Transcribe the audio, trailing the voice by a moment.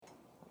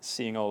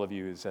seeing all of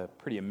you is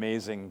pretty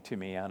amazing to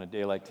me on a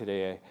day like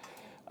today.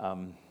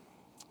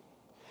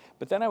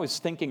 But then I was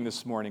thinking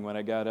this morning when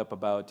I got up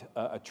about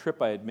a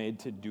trip I had made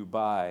to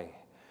Dubai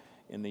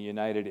in the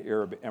United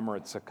Arab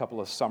Emirates a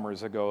couple of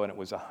summers ago, and it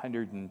was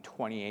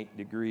 128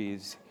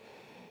 degrees.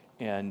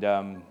 And,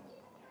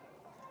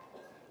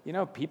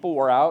 people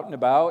were out and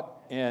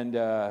about, and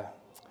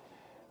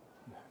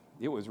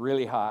it was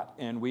really hot.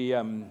 And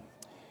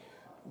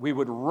we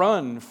would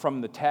run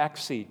from the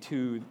taxi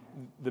to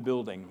the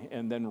building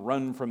and then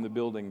run from the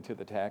building to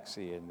the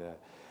taxi. And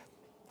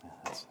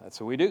that's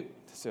what we do.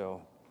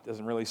 So it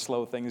doesn't really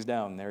slow things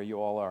down. There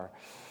you all are.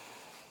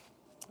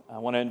 I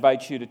want to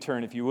invite you to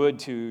turn, if you would,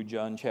 to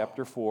John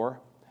chapter 4.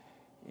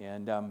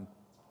 And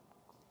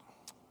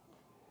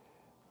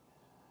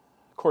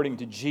according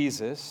to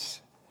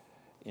Jesus,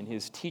 in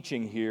his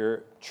teaching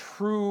here,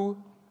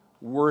 true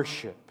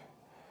worship,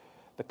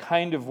 the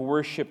kind of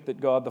worship that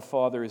God the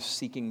Father is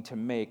seeking to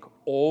make,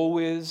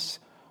 always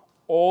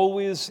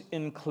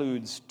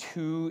includes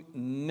two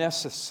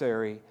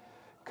necessary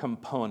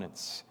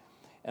components.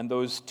 And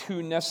those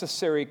two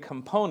necessary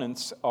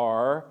components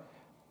are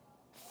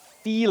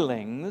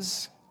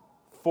feelings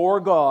for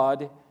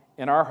God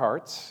in our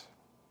hearts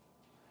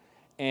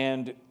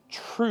and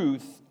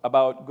truth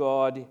about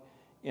God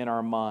in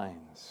our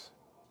minds.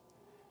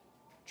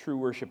 True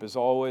worship is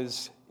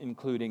always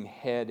including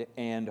head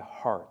and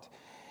heart.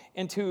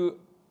 And to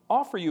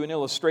offer you an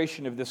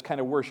illustration of this kind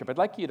of worship, I'd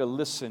like you to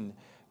listen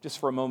just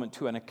for a moment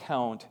to an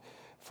account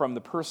from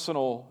the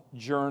personal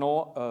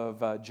journal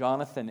of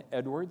Jonathan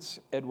Edwards.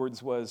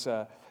 Edwards was,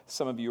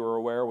 some of you are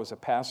aware, was a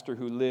pastor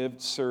who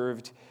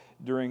served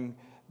during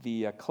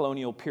the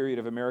colonial period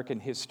of American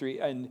history.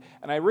 And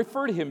I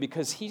refer to him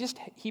because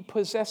he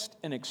possessed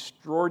an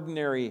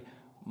extraordinary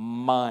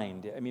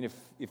mind. I mean,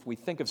 if we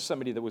think of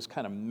somebody that was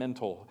kind of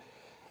mental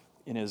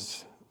in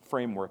his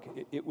framework,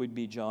 it would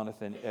be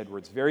Jonathan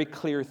Edwards. Very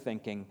clear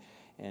thinking,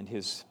 and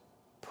his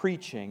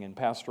preaching and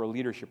pastoral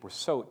leadership were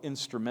so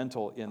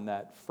instrumental in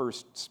that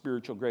first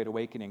spiritual great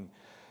awakening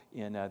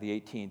in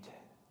the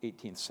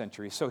 18th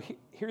century. So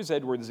here's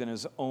Edwards in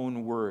his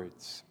own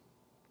words.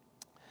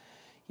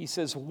 He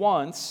says,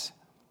 "Once,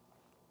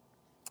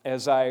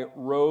 as I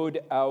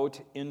rode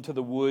out into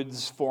the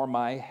woods for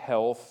my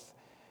health,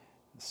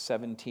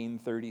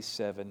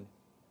 1737,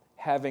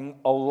 having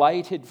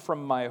alighted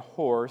from my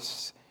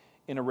horse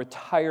in a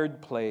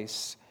retired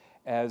place,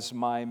 as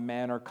my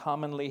manner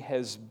commonly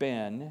has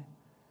been,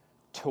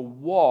 to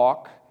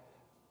walk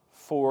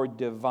for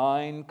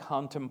divine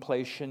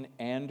contemplation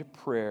and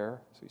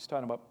prayer." So he's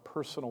talking about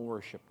personal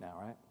worship now,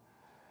 right?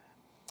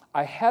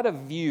 "I had a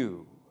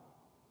view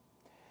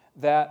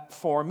that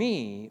for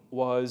me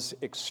was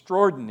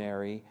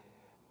extraordinary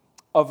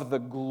of the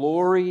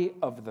glory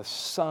of the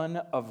Son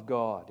of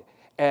God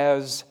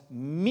as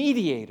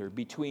mediator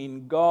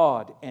between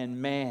God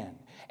and man,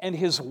 and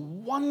his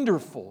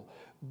wonderful,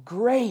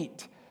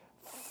 great,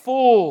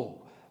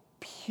 full,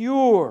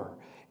 pure,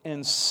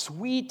 and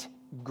sweet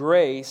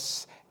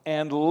grace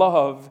and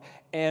love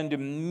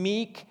and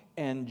meek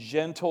and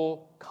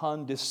gentle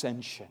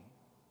condescension.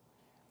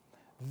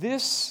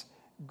 This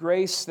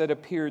grace that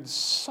appeared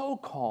so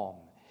calm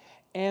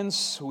and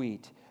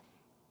sweet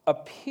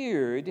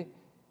appeared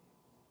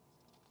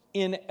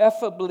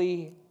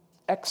ineffably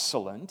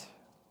excellent,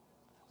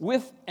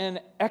 with an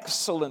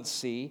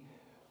excellency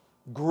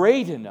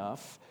great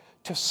enough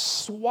to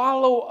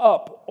swallow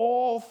up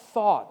all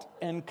thought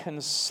and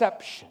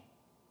conception,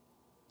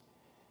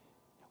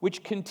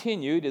 which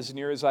continued, as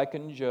near as I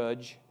can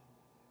judge,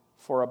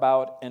 for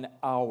about an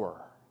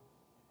hour,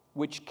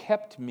 which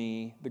kept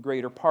me the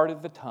greater part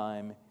of the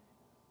time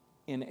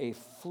in a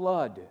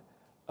flood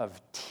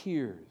of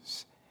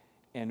tears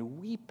and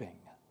weeping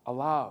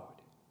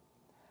aloud.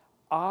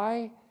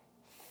 I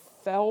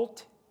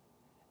felt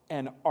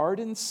an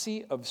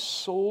ardency of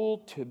soul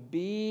to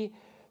be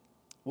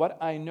what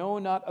I know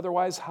not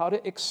otherwise how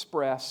to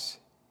express,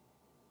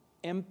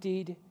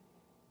 emptied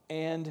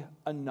and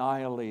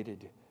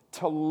annihilated,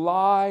 to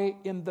lie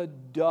in the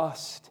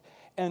dust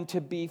and to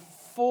be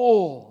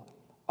full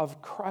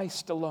of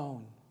Christ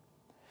alone,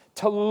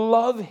 to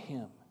love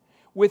Him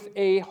with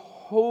a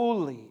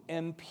holy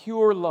and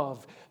pure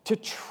love, to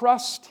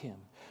trust Him,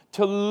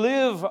 to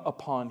live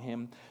upon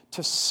Him,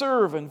 to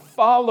serve and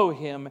follow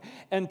Him,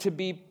 and to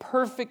be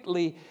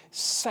perfectly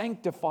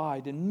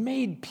sanctified and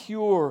made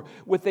pure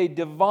with a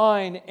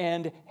divine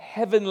and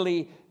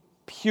heavenly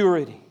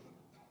purity.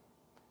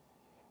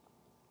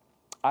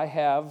 I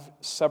have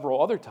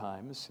several other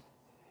times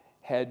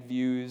had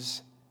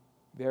views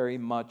very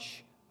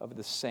much of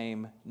the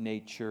same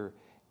nature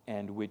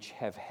and which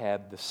have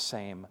had the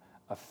same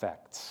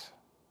effects."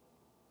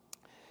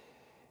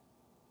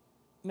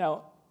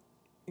 Now,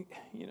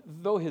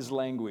 though his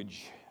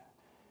language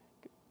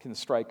can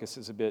strike us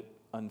as a bit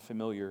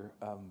unfamiliar,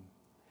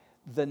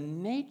 the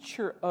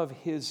nature of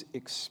his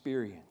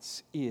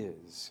experience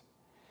is,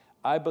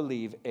 I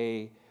believe,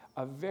 a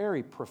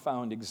very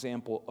profound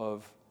example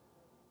of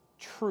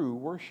true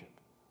worship.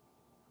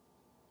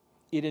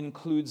 It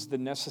includes the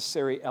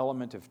necessary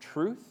element of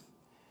truth,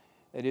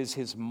 That is,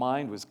 his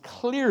mind was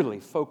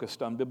clearly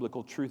focused on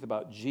biblical truth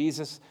about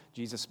Jesus,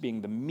 Jesus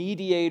being the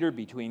mediator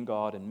between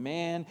God and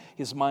man.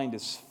 His mind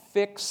is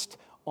fixed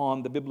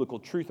on the biblical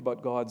truth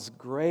about God's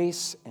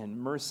grace and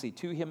mercy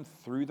to him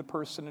through the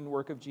person and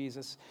work of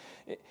Jesus.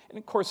 And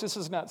of course, this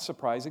is not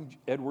surprising.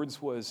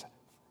 Edwards was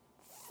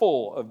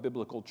full of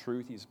biblical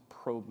truth. He's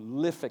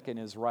prolific in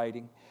his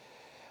writing.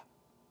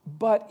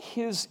 But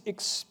his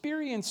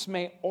experience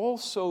may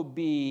also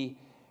be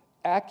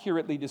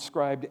accurately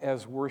described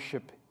as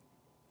worship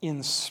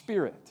in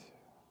spirit.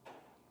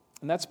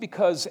 And that's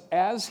because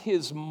as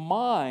his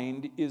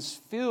mind is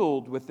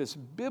filled with this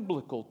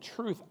biblical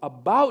truth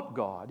about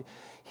God,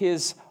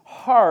 his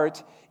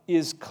heart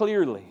is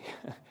clearly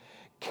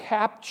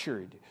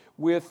captured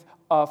with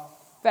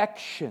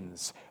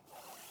affections,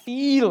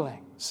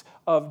 feelings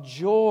of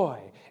joy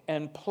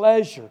and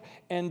pleasure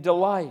and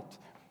delight.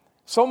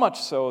 So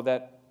much so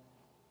that,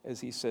 as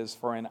he says,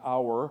 for an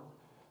hour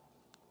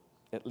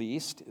at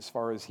least, as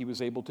far as he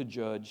was able to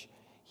judge,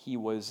 he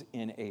was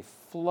in a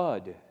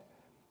flood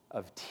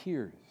of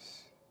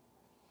tears.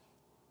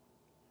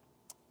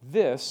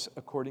 This,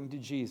 according to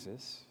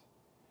Jesus,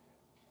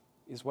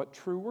 is what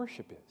true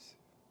worship is.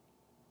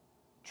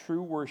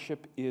 True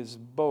worship is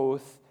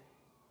both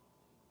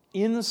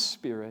in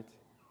spirit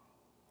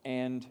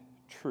and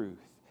truth.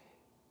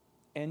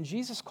 And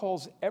Jesus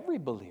calls every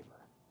believer,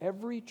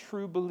 every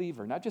true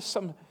believer, not just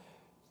some,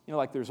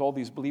 like there's all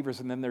these believers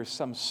and then there's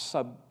some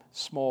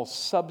small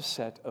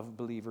subset of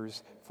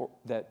believers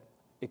that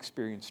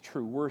experience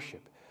true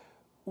worship.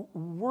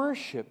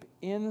 Worship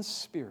in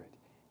spirit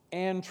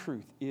and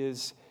truth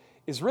is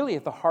really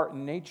at the heart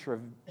and nature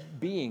of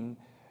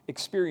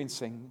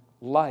experiencing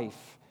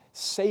life,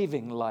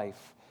 saving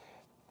life,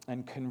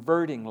 and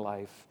converting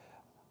life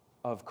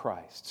of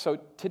Christ. So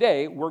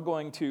today we're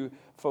going to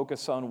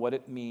focus on what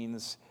it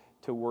means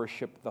to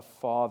worship the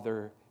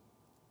Father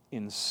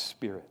in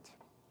spirit.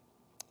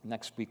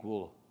 Next week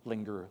we'll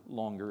linger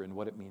longer in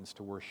what it means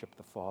to worship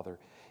the Father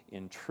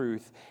in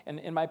truth.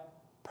 And my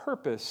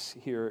purpose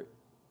here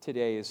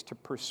today is to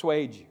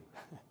persuade you.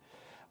 I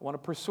want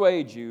to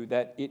persuade you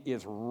that it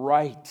is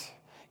right,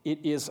 it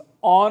is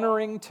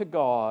honoring to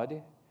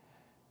God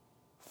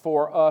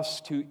for us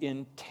to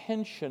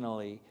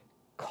intentionally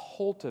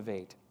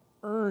cultivate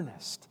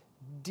earnest,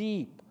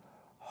 deep,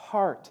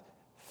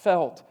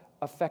 heartfelt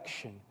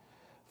affection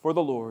for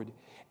the Lord,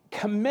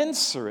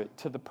 commensurate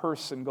to the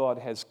person God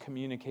has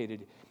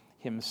communicated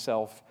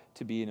himself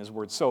to be in his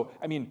word. So,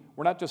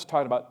 we're not just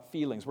talking about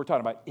feelings, we're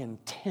talking about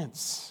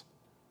intense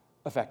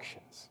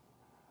affections.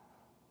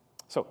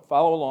 So,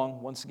 follow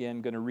along. Once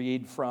again, going to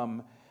read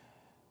from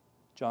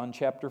John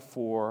chapter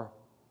 4,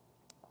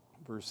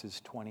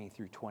 verses 20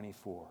 through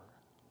 24.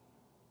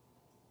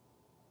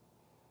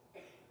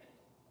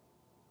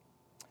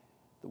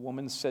 The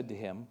woman said to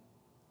him,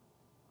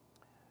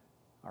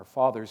 "Our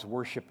fathers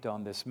worshipped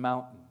on this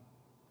mountain,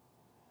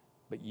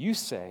 but you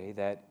say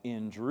that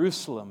in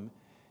Jerusalem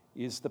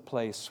is the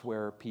place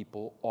where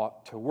people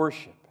ought to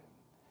worship."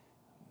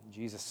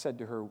 Jesus said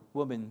to her,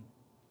 "Woman,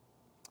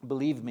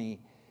 believe me,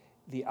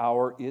 the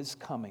hour is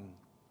coming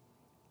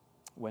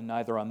when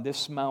neither on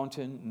this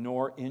mountain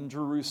nor in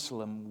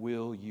Jerusalem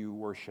will you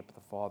worship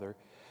the Father.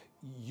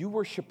 You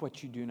worship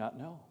what you do not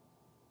know.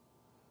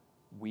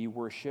 We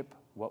worship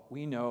what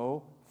we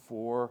know,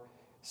 for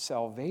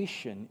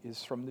salvation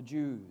is from the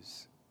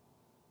Jews.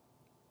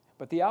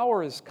 But the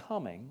hour is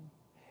coming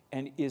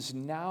and is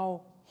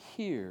now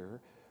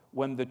here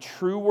when the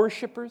true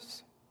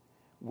worshipers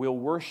will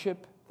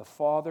worship the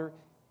Father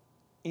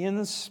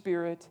in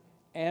spirit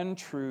and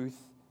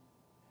truth,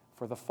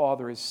 for the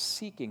Father is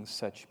seeking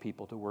such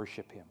people to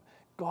worship him.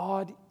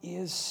 God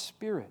is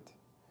spirit,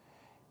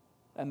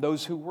 and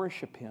those who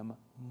worship him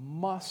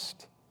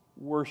must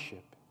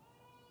worship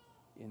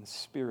in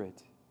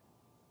spirit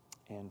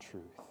and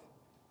truth."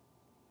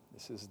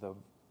 This is the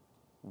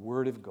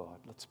word of God.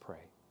 Let's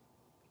pray.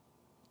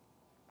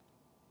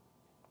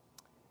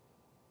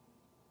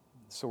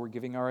 So we're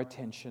giving our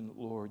attention,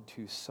 Lord,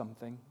 to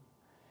something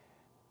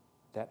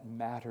that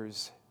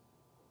matters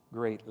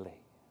greatly.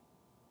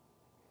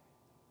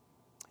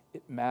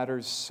 It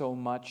matters so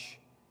much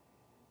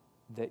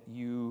that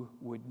you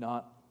would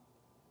not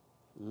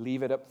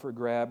leave it up for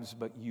grabs,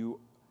 but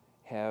you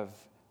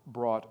have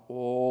brought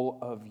all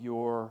of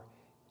your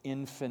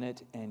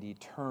infinite and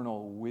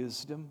eternal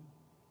wisdom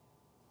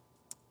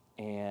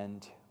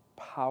and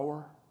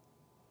power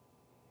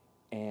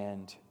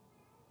and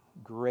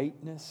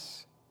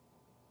greatness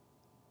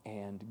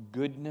and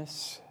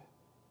goodness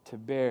to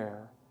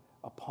bear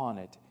upon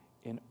it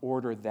in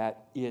order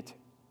that it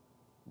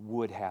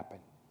would happen.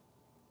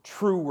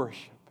 True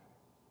worship.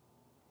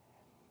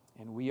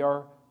 And we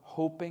are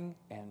hoping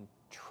and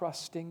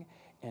trusting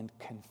and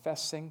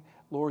confessing,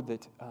 Lord,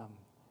 that,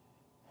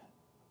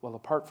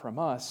 apart from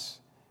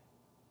us,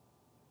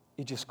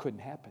 it just couldn't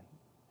happen.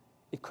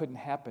 It couldn't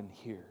happen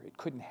here. It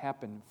couldn't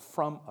happen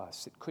from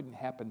us. It couldn't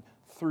happen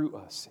through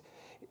us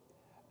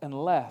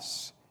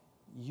unless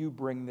you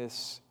bring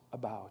this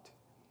about.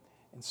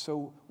 And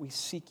so we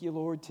seek you,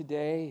 Lord,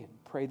 today,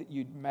 and pray that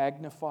you'd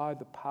magnify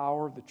the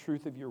power, the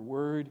truth of your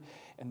word,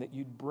 and that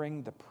you'd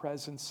bring the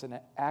presence and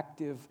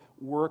active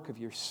work of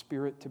your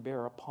Spirit to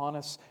bear upon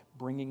us,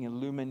 bringing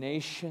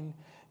illumination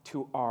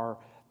to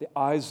the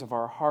eyes of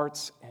our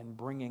hearts and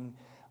bringing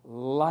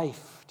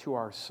life to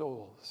our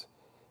souls,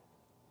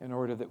 in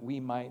order that we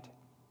might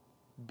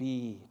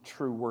be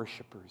true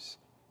worshipers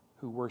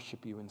who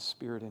worship you in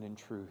spirit and in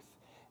truth,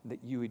 and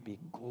that you would be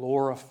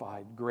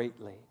glorified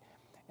greatly,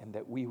 and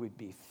that we would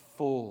be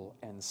full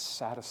and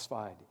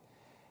satisfied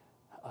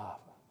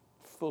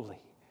fully.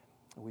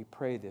 We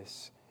pray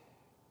this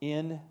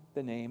in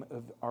the name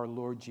of our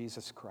Lord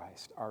Jesus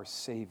Christ, our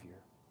Savior.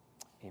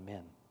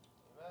 Amen.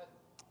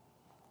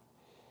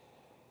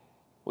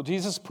 Well,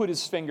 Jesus put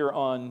his finger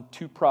on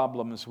two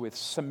problems with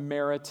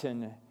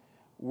Samaritan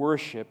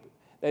worship.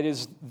 That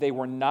is, they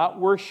were not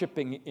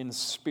worshiping in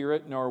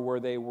spirit, nor were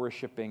they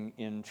worshiping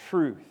in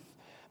truth.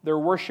 Their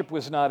worship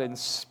was not in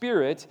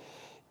spirit,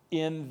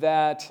 in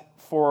that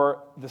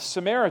for the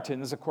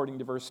Samaritans, according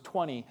to verse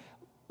 20,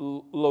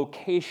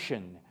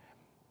 location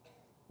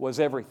was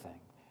everything.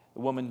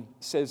 The woman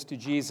says to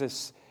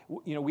Jesus,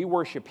 we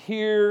worship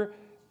here.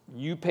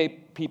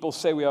 People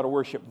say we ought to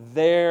worship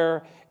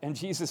there. And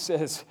Jesus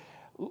says,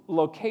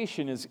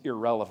 location is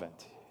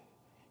irrelevant.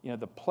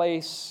 The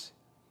place,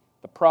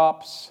 the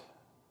props,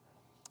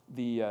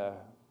 the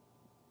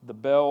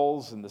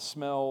bells and the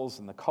smells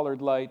and the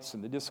colored lights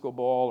and the disco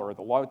ball, or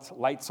the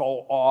lights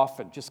all off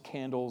and just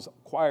candles,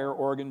 choir,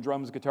 organ,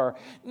 drums, guitar.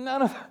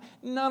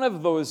 None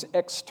of those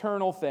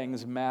external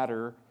things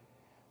matter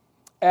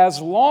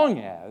as long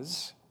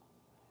as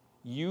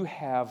you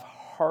have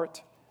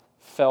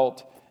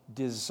heartfelt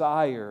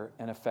desire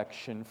and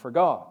affection for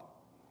God.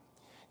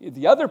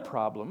 The other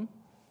problem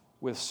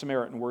with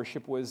Samaritan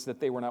worship was that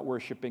they were not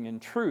worshiping in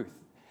truth.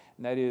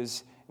 And that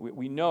is,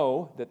 we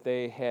know that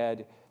they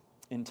had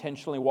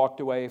intentionally walked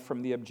away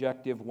from the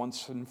objective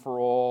once and for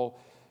all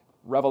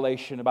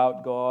revelation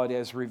about God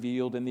as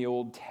revealed in the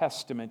Old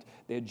Testament.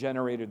 They had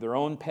generated their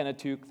own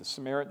Pentateuch, the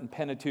Samaritan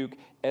Pentateuch,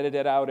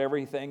 edited out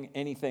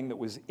anything that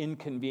was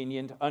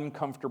inconvenient,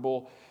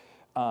 uncomfortable,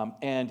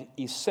 and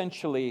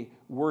essentially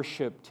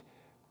worshipped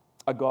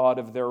a God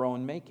of their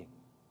own making.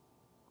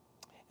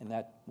 And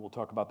that we'll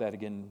talk about that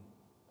again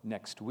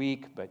next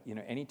week. But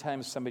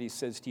anytime somebody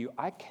says to you,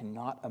 I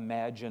cannot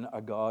imagine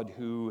a God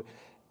who ...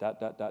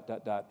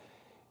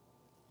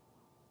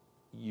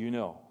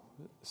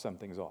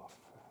 something's off.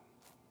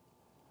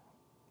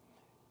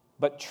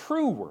 But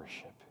true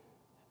worship,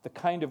 the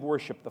kind of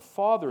worship the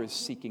Father is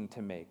seeking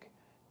to make,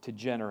 to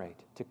generate,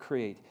 to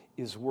create,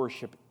 is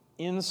worship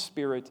in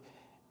spirit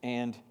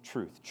and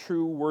truth.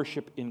 True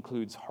worship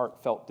includes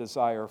heartfelt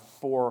desire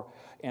for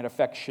and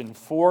affection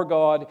for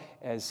God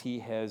as He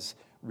has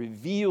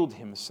revealed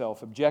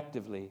Himself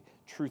objectively,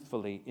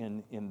 truthfully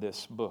in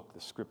this book, the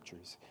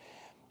Scriptures.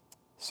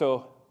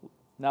 So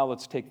now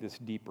let's take this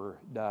deeper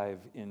dive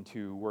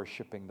into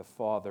worshiping the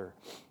Father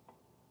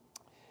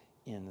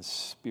in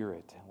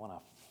spirit. I want to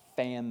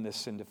fan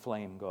this into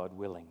flame, God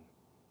willing.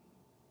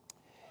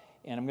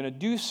 And I'm going to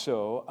do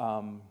so.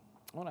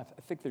 I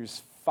think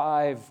there's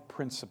 5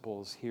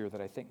 principles here that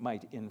I think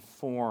might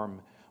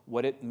inform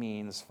what it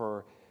means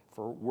for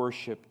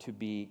worship to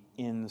be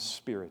in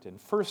spirit. And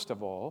first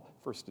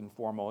and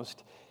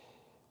foremost,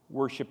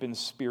 worship in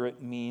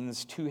spirit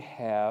means to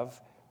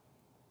have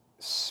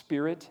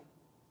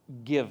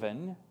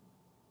spirit-given,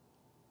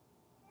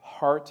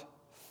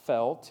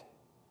 heartfelt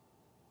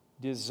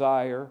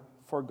desire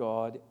for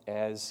God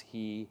as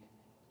He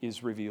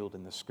is revealed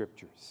in the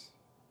Scriptures.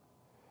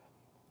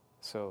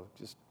 So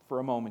just for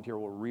a moment here,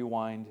 we'll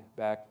rewind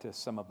back to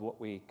some of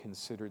what we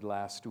considered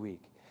last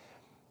week.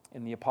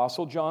 In the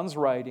Apostle John's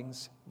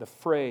writings, the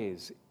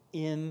phrase,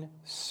 in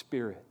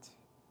spirit,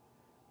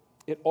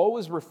 it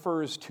always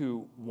refers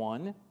to,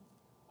 one,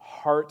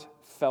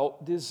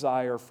 heartfelt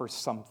desire for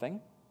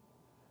something,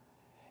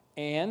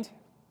 and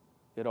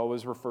it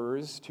always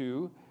refers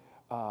to,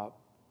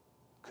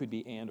 could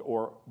be and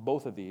or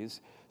both of these,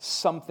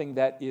 something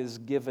that is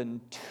given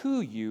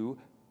to you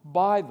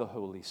by the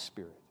Holy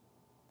Spirit.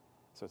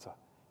 So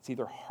it's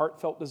either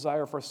heartfelt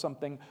desire for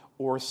something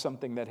or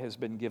something that has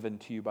been given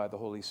to you by the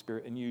Holy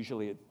Spirit, and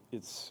usually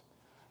it's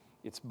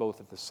both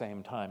at the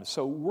same time.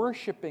 So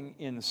worshiping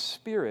in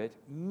spirit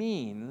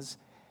means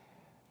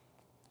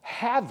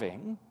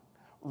having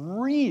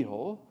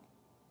real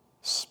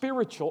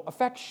spiritual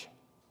affection.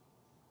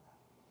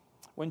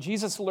 When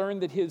Jesus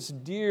learned that his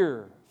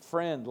dear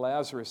friend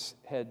Lazarus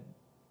had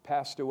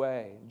passed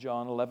away,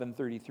 John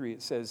 11:33,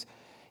 it says,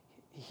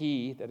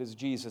 he, that is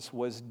Jesus,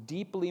 was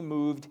deeply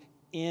moved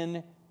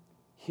in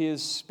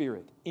his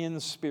spirit. In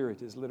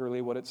spirit is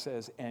literally what it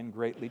says, and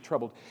greatly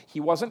troubled. He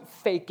wasn't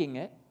faking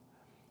it.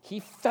 He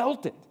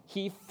felt it.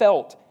 He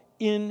felt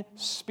in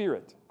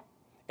spirit.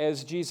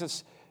 As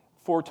Jesus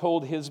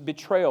foretold his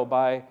betrayal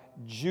by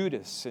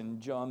Judas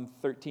in John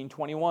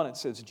 13:21, it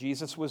says,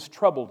 Jesus was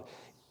troubled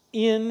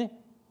in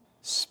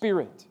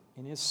spirit.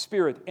 in his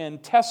spirit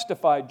and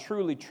testified,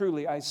 truly,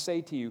 truly, I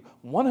say to you,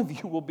 one of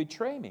you will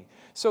betray me.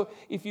 So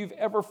if you've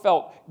ever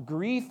felt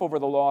grief over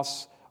the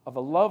loss of a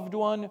loved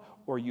one,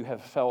 or you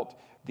have felt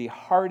the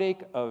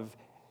heartache of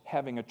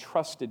having a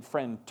trusted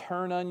friend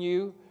turn on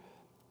you,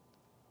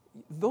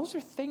 those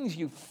are things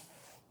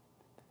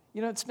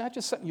it's not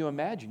just something you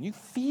imagine. You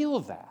feel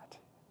that.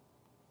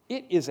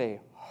 It is a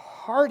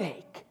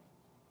heartache.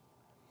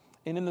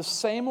 And in the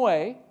same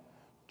way,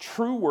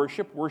 true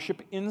worship,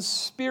 worship in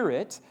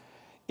spirit,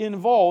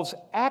 involves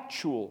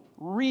actual,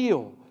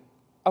 real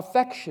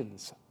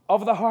affections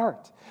of the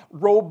heart.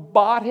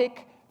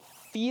 Robotic,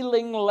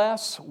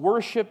 feelingless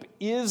worship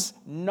is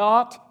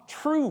not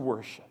true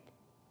worship.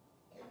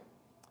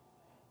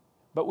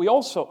 But we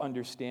also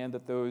understand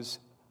that those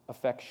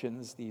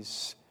affections,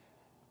 these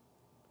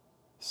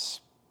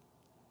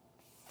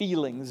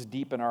feelings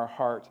deep in our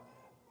heart,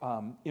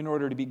 in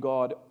order to be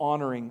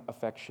God-honoring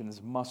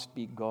affections, must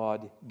be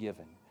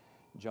God-given.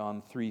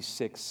 John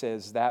 3:6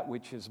 says, that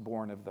which is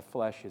born of the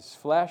flesh is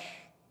flesh,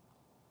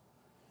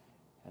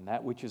 and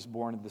that which is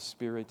born of the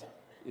Spirit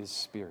is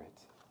spirit.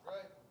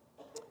 Right.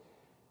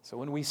 So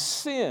when we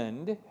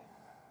sinned,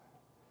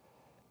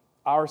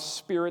 our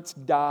spirits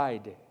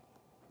died.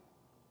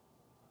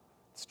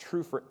 It's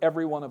true for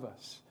every one of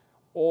us.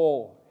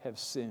 All have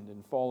sinned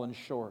and fallen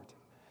short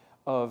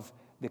of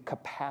the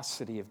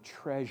capacity of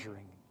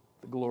treasuring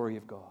the glory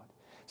of God.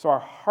 So our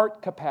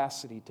heart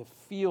capacity to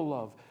feel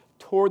love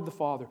toward the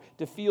Father,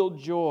 to feel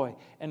joy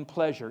and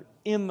pleasure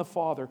in the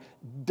Father,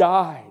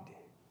 died.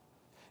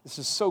 This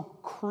is so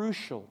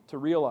crucial to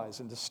realize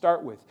and to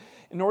start with.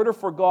 In order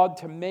for God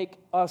to make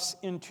us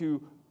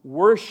into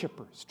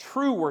worshipers,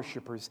 true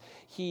worshipers,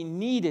 He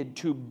needed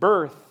to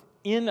birth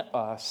in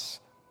us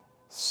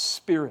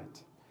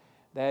spirit.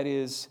 That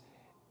is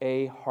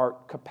a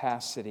heart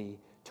capacity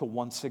to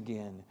once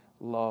again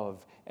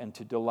love and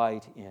to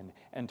delight in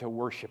and to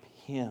worship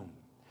Him.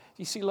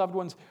 You see, loved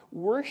ones,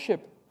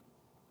 worship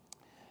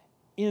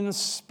in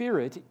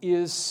spirit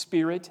is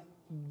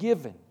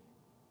spirit-given.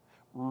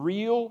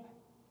 Real,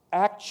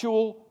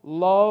 actual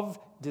love,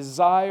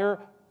 desire,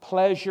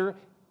 pleasure,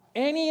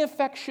 any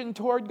affection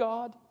toward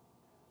God,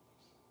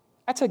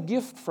 that's a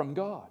gift from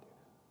God.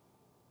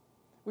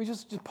 We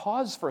just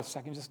pause for a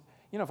second.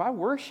 If I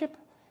worship,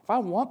 if I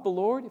want the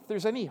Lord, if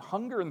there's any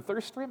hunger and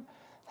thirst for Him,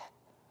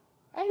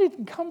 that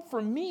didn't come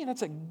from me.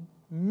 That's a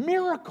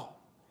miracle.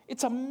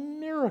 It's a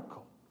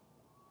miracle.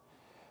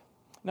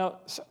 Now,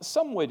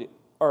 some would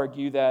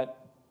argue that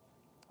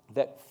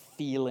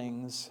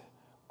feelings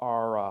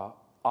are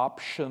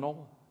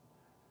optional,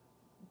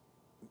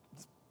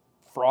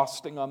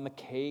 frosting on the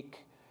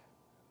cake.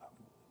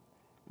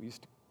 We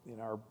used to, in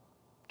our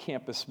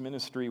campus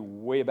ministry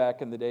way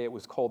back in the day, it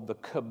was called the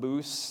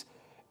caboose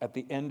at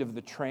the end of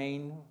the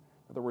train. In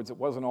other words, it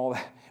wasn't all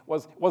that,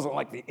 it wasn't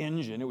like the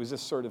engine. It was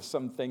just sort of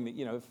something that,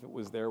 if it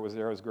was there, it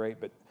was great,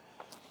 but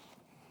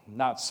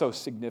not so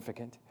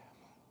significant.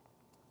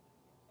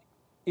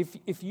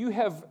 If you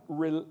have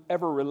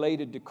ever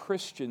related to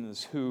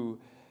Christians who,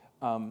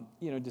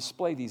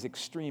 display these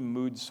extreme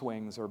mood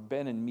swings or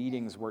been in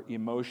meetings where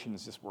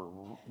emotions just were,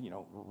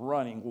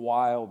 running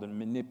wild and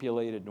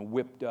manipulated and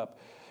whipped up,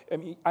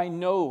 I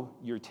know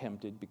you're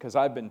tempted, because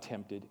I've been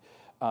tempted,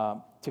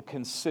 to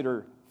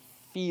consider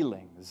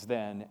feelings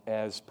then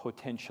as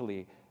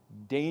potentially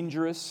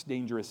dangerous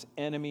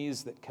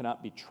enemies that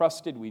cannot be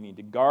trusted. We need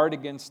to guard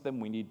against them.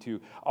 We need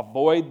to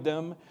avoid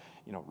them,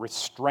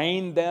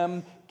 restrain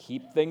them,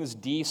 keep things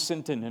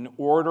decent and in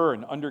order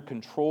and under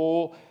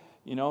control.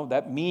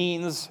 That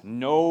means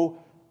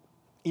no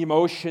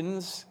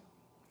emotions.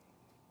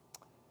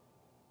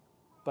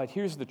 But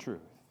here's the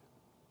truth.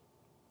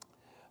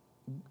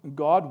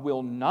 God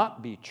will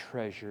not be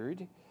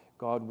treasured.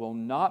 God will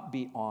not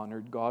be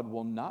honored. God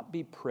will not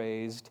be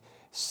praised.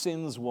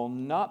 Sins will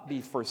not be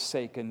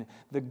forsaken.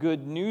 The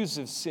good news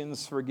of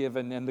sins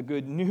forgiven and the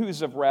good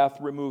news of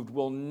wrath removed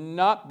will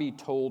not be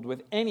told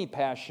with any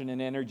passion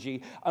and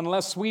energy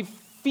unless we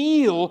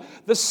feel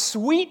the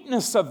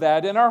sweetness of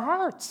that in our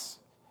hearts.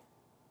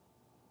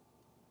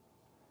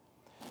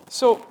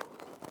 So,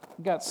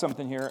 got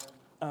something here.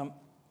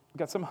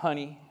 Got some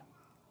honey.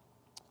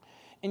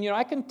 And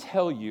I can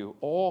tell you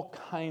all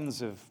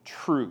kinds of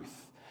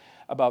truth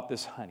about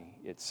this honey.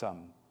 It's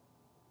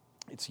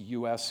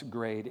U.S.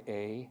 grade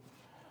A.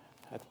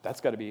 That's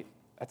got to be,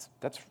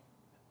 that's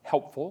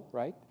helpful,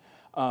 right?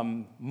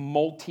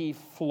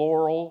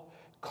 Multifloral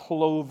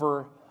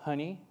clover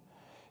honey.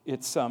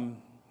 It's,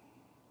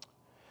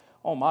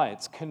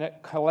 it's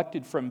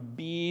collected from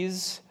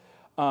bees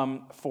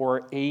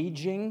for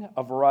aging,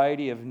 a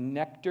variety of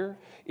nectar.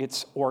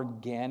 It's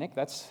organic.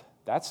 That's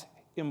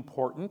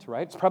important,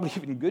 right? It's probably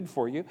even good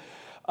for you.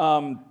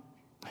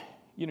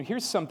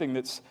 Here's something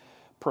that's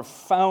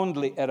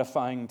profoundly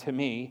edifying to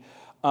me.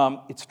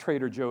 It's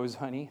Trader Joe's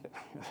honey.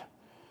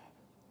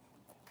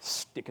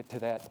 Stick it to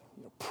that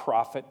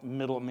prophet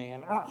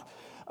middleman.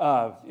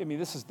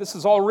 This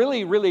is all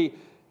really, really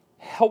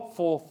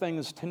helpful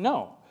things to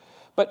know.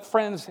 But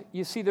friends,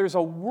 you see, there's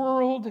a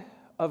world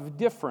of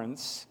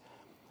difference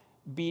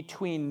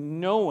between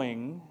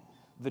knowing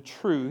the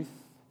truth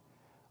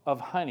of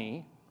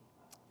honey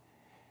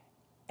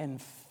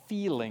and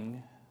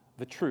feeling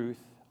the truth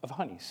of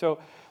honey. So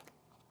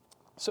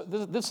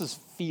this is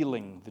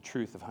feeling the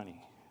truth of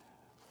honey.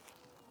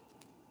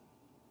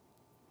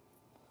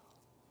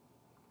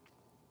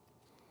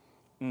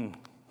 Mm.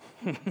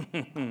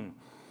 mm.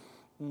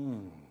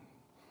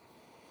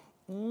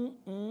 Mm,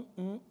 mm,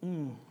 mm,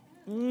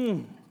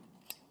 mm.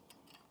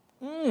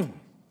 Mm.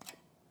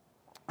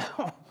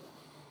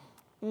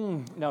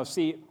 Mm. Now,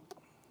 see,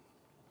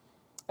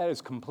 that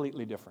is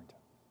completely different.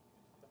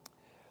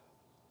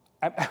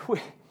 I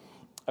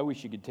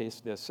wish you could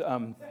taste this.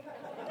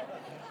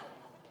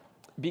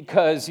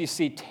 Because, you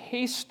see,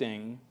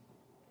 tasting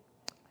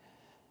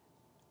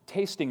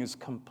is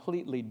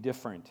completely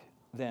different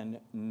than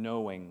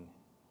knowing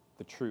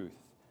the truth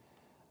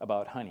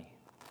about honey.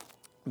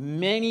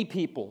 Many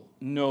people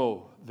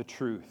know the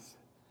truth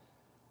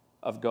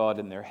of God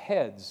in their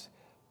heads,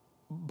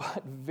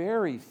 but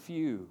very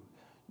few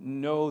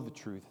know the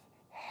truth,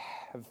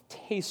 have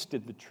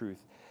tasted the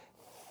truth,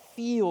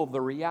 feel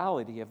the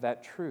reality of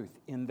that truth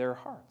in their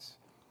hearts.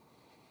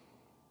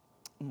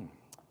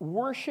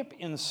 Worship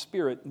in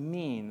spirit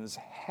means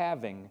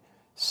having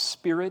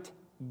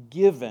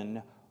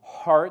spirit-given,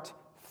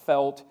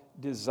 heartfelt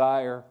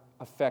desire,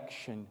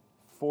 affection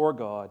for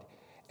God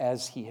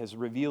as He has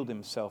revealed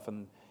Himself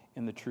in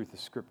the truth of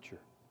Scripture.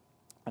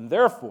 And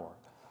therefore,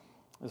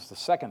 this is the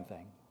second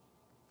thing,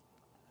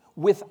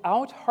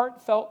 without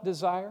heartfelt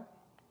desire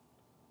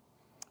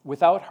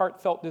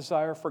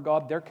for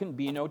God, there can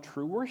be no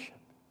true worship.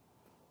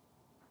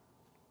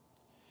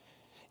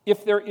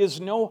 If there is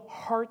no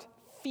heart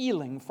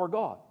feeling for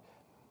God,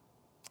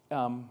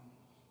 and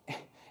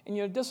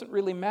it doesn't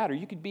really matter.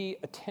 You could be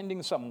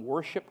attending some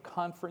worship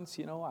conference,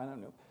 I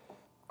don't know,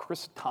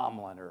 Chris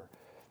Tomlin or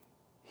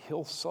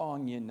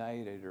Hillsong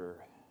United or,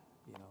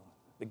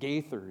 the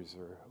Gaithers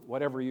or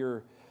whatever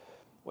your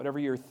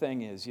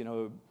thing is,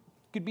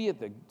 could be at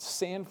the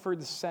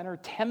Sanford Center,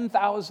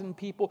 10,000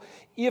 people.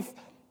 If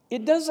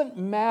it doesn't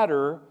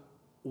matter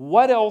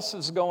what else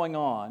is going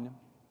on,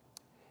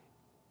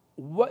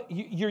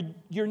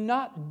 you're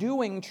not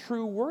doing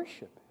true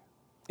worship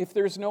if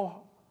there's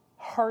no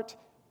heart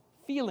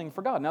feeling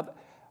for God. Now,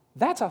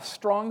 that's a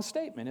strong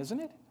statement, isn't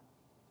it?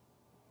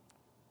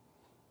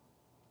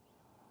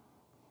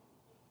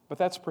 But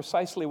that's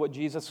precisely what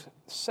Jesus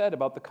said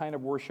about the kind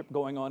of worship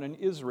going on in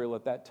Israel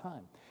at that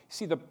time.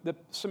 See, the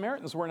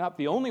Samaritans were not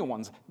the only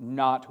ones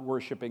not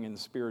worshiping in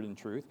spirit and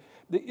truth.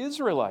 The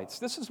Israelites,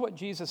 this is what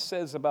Jesus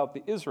says about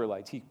the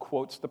Israelites. He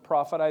quotes the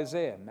prophet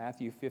Isaiah,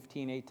 Matthew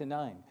 15,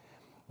 8-9.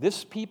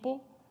 This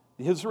people,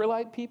 the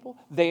Israelite people,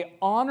 they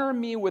honor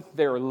me with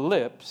their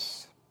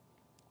lips,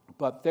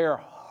 but their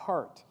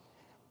heart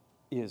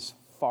is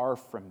far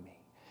from me.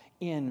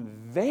 In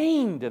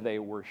vain do they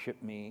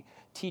worship me,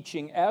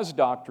 teaching as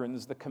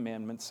doctrines the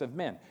commandments of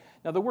men.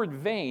 Now, the word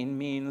vain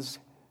means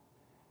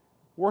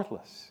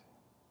worthless,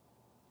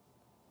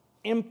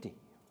 empty,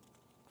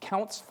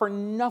 counts for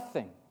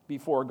nothing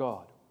before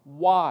God.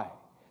 Why?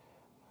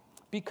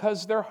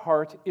 Because their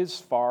heart is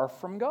far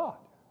from God.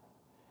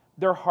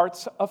 Their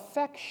heart's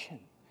affection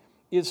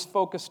is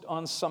focused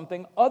on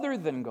something other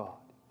than God.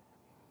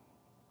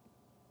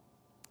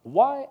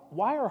 Why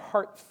are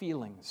heart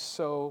feelings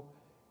so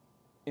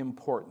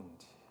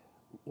important?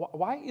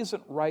 Why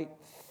isn't right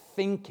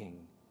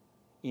thinking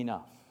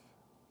enough?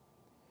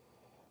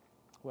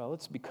 Well,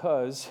 it's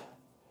because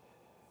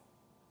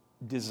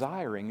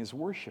desiring is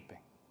worshiping.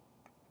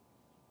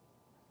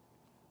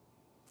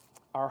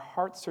 Our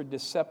hearts are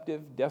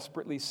deceptive,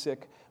 desperately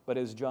sick, but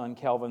as John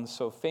Calvin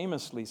so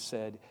famously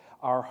said,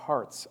 our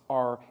hearts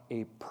are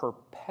a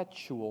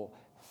perpetual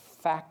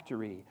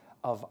factory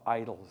of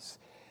idols.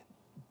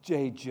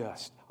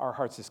 Our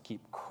hearts just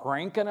keep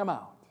cranking them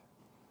out.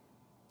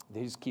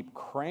 They just keep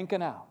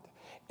cranking out.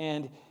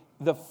 And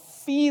the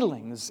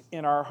feelings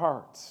in our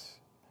hearts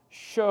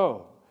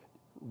show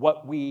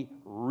what we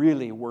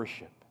really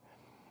worship.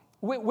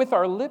 With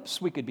our lips,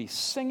 we could be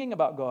singing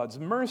about God's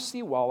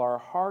mercy while our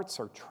hearts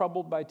are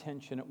troubled by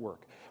tension at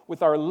work.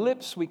 With our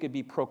lips, we could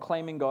be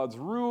proclaiming God's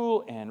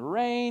rule and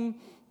reign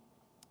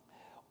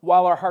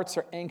while our hearts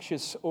are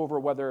anxious over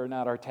whether or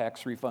not our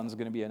tax refund is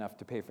going to be enough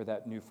to pay for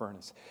that new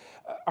furnace.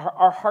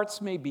 Our hearts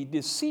may be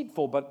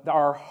deceitful, but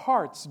our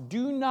hearts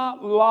do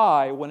not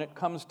lie when it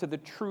comes to the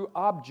true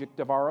object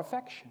of our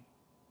affection.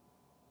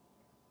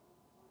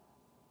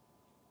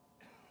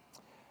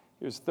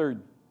 Here's the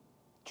third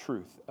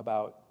truth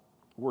about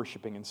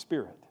worshiping in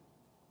spirit.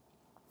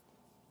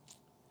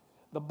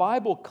 The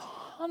Bible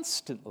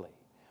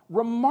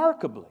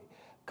remarkably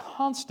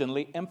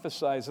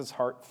emphasizes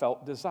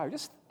heartfelt desire.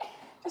 Just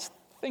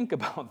think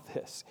about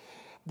this.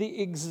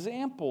 The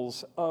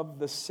examples of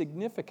the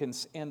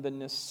significance and the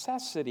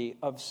necessity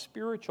of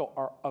spiritual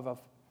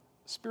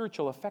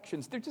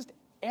affections, they're just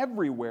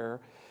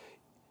everywhere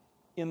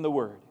in the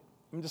Word.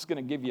 I'm just going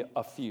to give you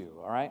a few,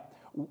 all right?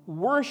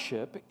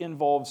 Worship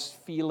involves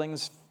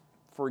feelings,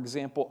 for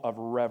example, of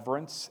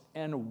reverence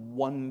and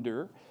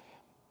wonder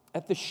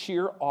at the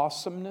sheer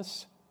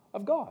awesomeness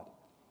of God.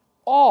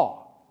 Awe.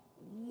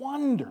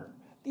 wonder.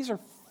 These are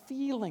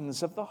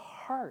feelings of the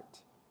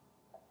heart.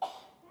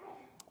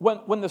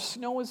 When the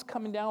snow is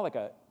coming down like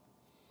an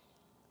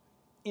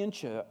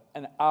inch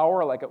an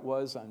hour like it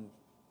was on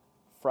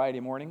Friday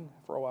morning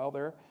for a while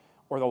there,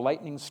 or the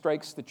lightning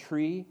strikes the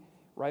tree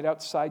right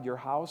outside your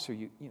house, or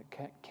you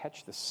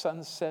catch the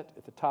sunset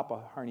at the top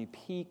of Harney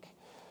Peak,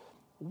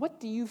 what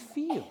do you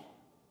feel?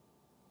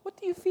 What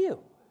do you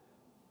feel?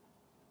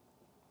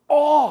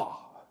 Awe.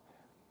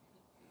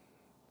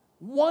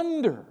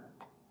 Wonder.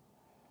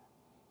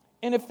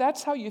 And if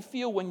that's how you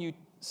feel when you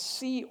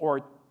see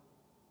or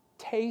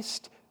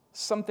taste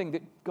something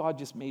that God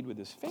just made with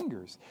his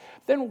fingers,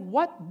 then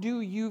what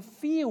do you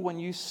feel when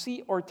you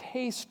see or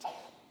taste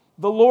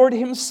the Lord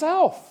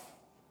himself?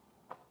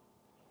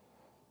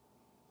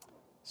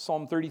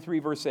 Psalm 33,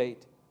 verse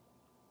 8.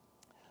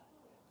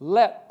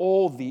 Let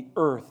all the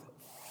earth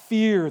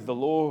fear the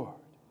Lord.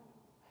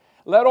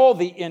 Let all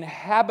the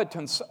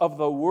inhabitants of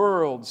the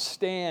world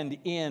stand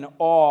in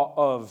awe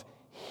of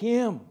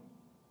him.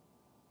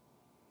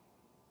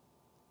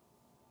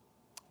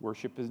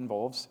 Worship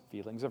involves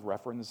feelings of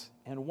reverence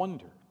and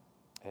wonder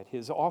at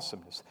his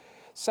awesomeness.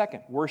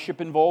 Second, worship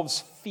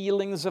involves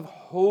feelings of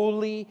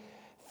holy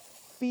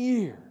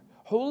fear.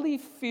 Holy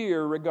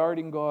fear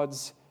regarding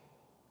God's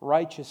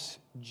righteous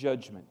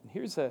judgment. And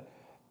here's I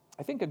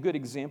think a good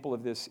example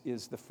of this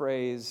is the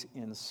phrase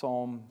in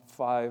Psalm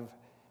 5,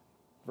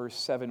 verse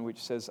 7,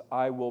 which says,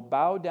 I will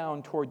bow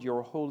down toward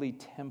your holy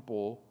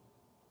temple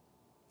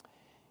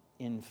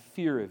in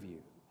fear of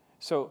you.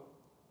 So,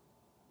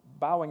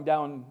 bowing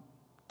down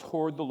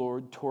toward the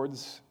Lord,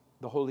 towards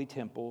the holy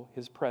temple,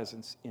 his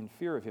presence, in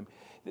fear of him.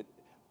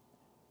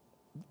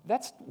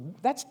 That's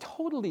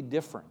totally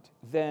different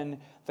than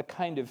the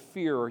kind of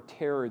fear or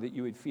terror that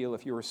you would feel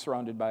if you were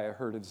surrounded by a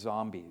herd of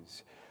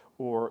zombies,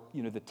 or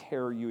the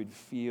terror you would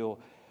feel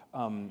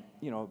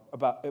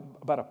about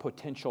a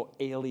potential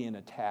alien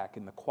attack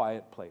in the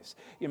quiet place.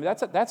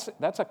 That's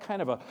a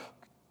kind of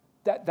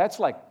that's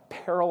like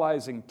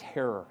paralyzing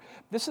terror.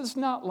 This is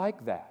not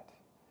like that.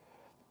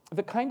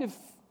 The kind of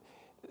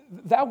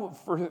that,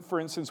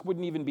 for instance,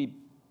 wouldn't even be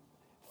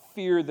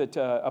fear that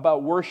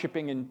about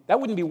worshiping, and that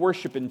wouldn't be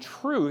worship in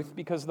truth,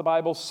 because the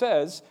Bible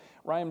says,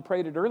 Ryan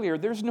prayed it earlier,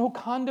 there's no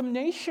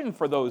condemnation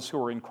for those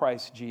who are in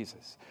Christ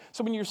Jesus.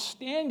 So when you're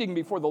standing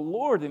before the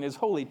Lord in his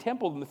holy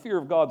temple and the fear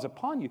of God's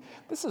upon you,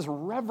 this is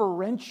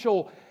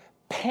reverential,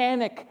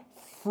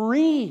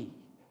 panic-free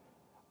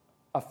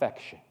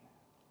affection.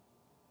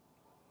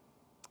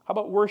 How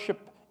about worship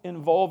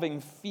involving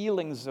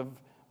feelings of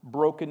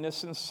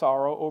brokenness and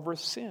sorrow over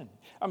sin?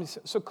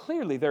 So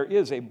clearly there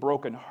is a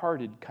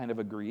broken-hearted kind of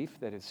a grief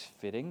that is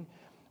fitting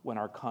when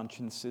our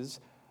consciences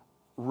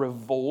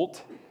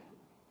revolt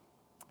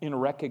in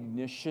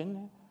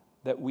recognition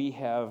that we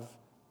have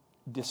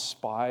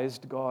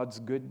despised God's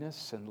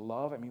goodness and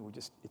love.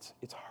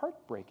 It's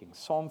heartbreaking.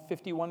 Psalm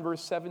 51,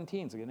 verse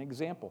 17 is an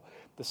example.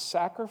 The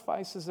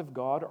sacrifices of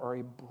God are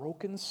a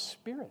broken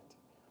spirit,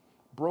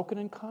 broken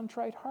and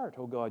contrite heart.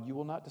 Oh God, you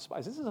will not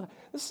despise. This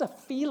is a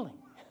feeling.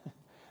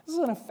 This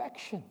is an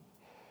affection.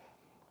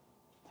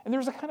 And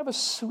there's a kind of a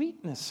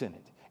sweetness in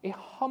it. A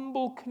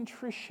humble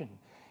contrition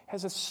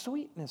has a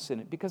sweetness in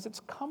it, because it's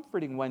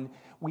comforting when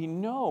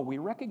we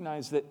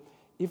recognize that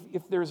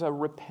if there's a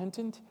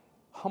repentant,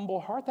 humble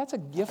heart, that's a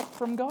gift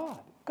from God.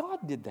 God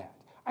did that.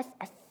 I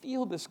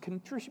feel this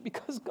contrition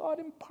because God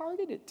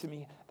imparted it to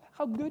me.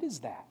 How good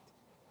is that?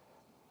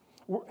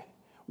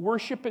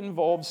 Worship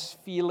involves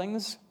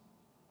feelings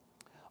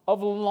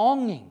of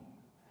longing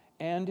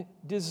and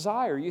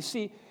desire. You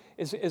see,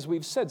 as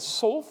we've said,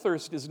 soul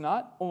thirst is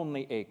not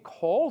only a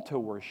call to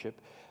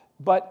worship,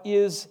 but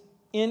is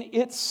in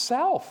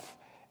itself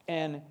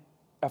an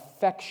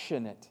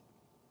affectionate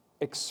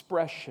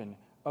expression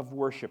of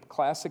worship.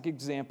 Classic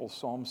example,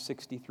 Psalm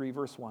 63,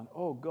 verse 1.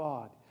 Oh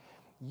God,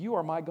 you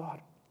are my God.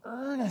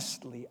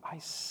 Earnestly I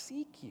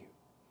seek you.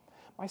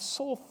 My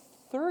soul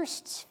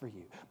thirsts for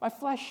you. My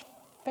flesh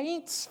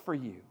faints for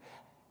you.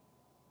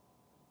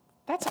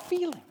 That's a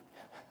feeling.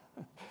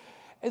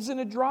 As in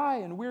a dry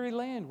and weary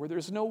land where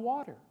there's no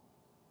water.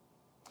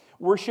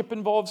 Worship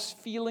involves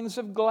feelings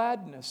of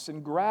gladness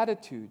and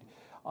gratitude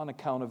on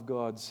account of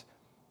God's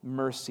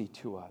mercy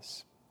to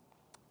us.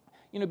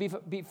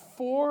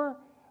 Before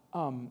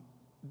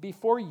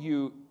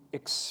you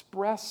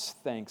express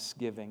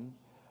thanksgiving,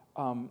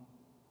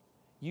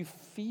 you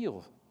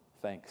feel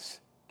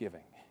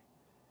thanksgiving.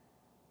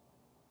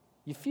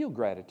 You feel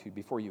gratitude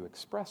before you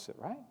express it,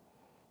 right?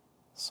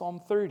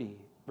 Psalm 30,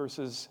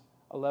 verses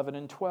 11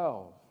 and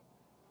 12.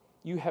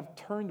 You have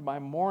turned my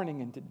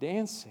mourning into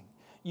dancing.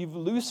 You've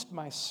loosed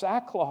my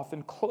sackcloth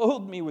and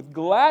clothed me with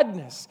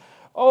gladness.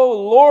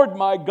 Oh, Lord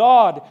my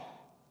God,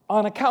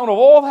 on account of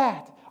all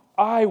that,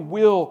 I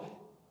will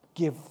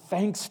give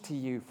thanks to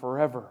you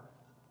forever.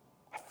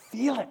 I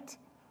feel it.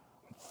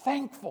 I'm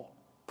thankful.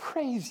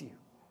 Praise you.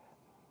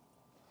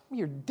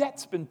 Your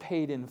debt's been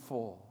paid in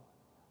full.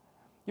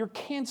 You're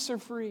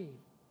cancer-free.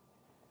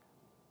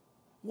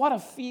 What a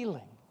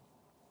feeling.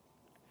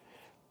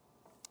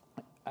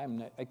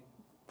 I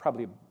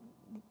probably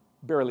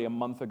barely a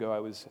month ago, I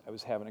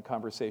was having a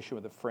conversation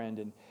with a friend,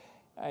 and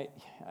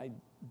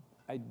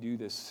I do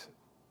this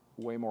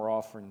way more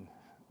often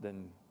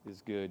than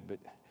is good, but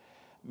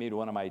made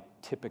one of my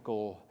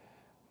typical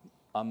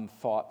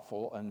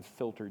unthoughtful,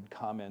 unfiltered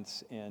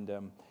comments, and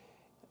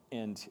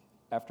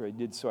after I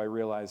did so, I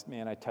realized,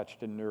 man, I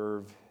touched a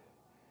nerve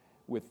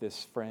with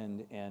this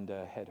friend and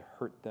had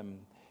hurt them.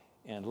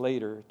 And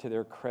later, to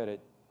their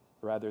credit,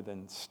 rather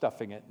than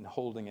stuffing it and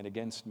holding it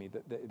against me,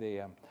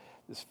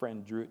 this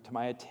friend drew it to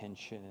my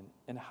attention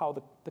and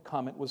how the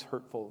comment was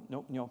hurtful.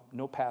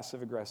 No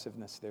passive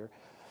aggressiveness there.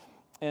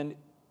 And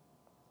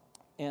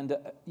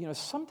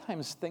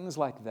sometimes things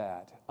like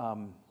that,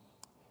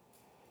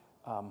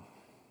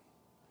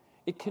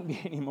 it can be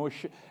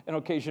an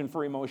occasion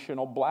for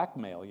emotional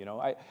blackmail.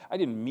 I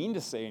didn't mean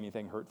to say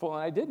anything hurtful,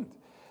 and I didn't.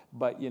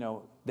 But,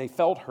 they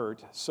felt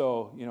hurt,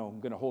 so, I'm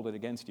going to hold it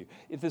against you.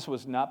 If this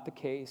was not the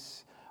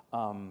case,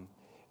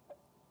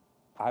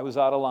 I was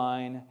out of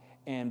line,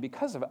 and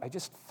because of it, I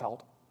just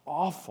felt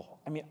awful.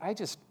 I mean, I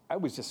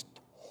was just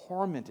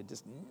tormented,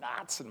 just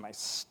knots in my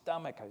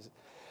stomach.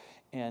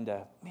 Man,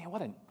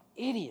 what an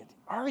idiot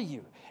are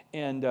you?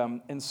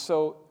 And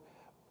so,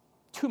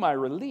 to my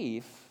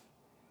relief,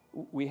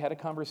 we had a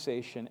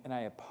conversation, and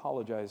I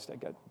apologized. I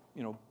got,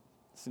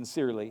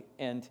 sincerely,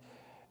 and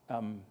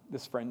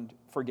this friend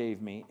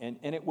forgave me. And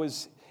it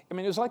was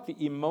like the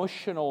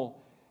emotional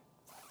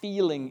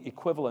feeling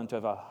equivalent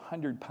of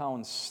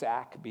 100-pound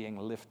sack being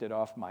lifted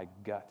off my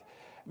gut.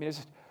 I mean, it's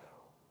just,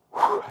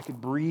 I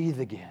could breathe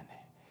again.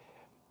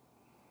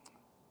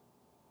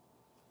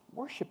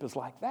 Worship is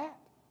like that.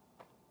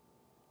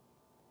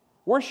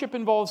 Worship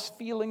involves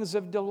feelings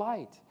of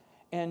delight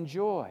and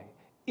joy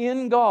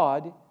in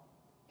God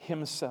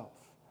Himself.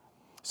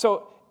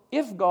 So,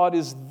 if God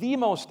is the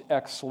most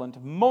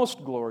excellent,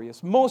 most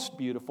glorious, most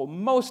beautiful,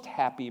 most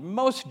happy,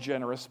 most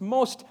generous,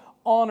 most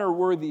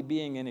honor-worthy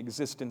being in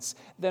existence,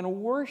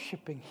 then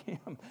worshiping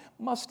Him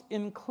must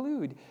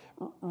include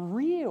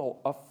real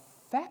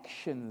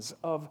affections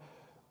of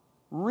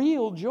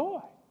real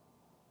joy.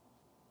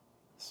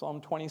 Psalm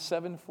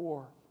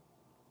 27:4.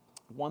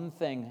 One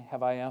thing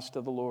have I asked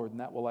of the Lord, and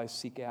that will I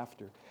seek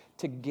after,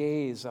 to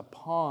gaze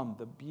upon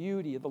the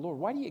beauty of the Lord.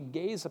 Why do you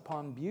gaze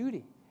upon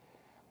beauty?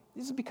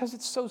 This is because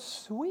it's so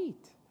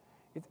sweet.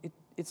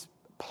 It's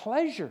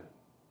pleasure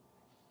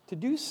to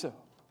do so.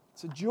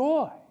 It's a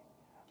joy.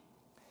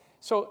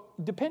 So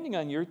depending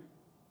on your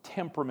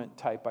temperament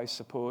type, I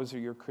suppose, or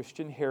your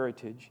Christian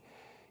heritage,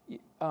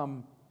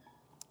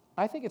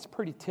 I think it's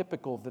pretty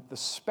typical that the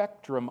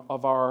spectrum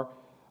of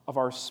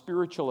our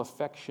spiritual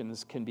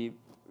affections can be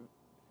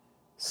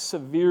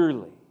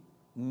severely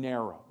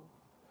narrow.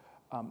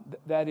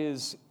 That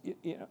is,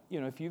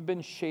 if you've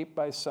been shaped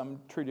by some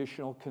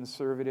traditional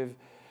conservative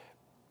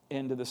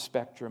end of the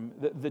spectrum,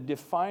 the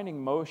defining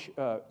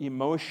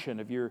emotion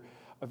of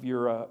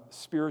your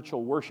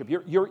spiritual worship,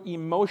 your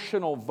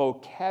emotional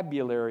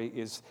vocabulary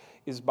is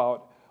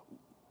about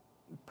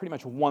pretty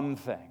much one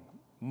thing: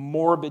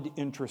 morbid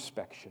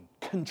introspection,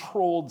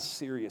 controlled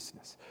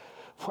seriousness.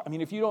 I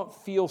mean, if you don't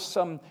feel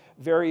some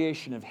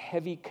variation of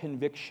heavy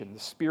conviction, the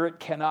Spirit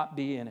cannot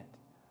be in it.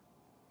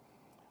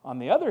 On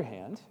the other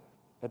hand,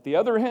 at the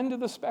other end of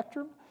the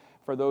spectrum,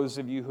 for those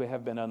of you who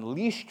have been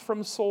unleashed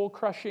from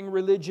soul-crushing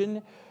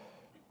religion,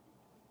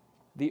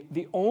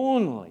 the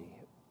only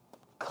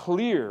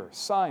clear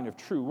sign of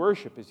true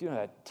worship is,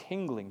 that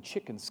tingling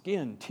chicken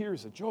skin,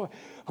 tears of joy.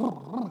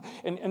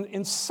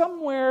 And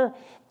somewhere,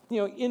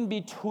 in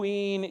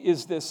between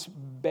is this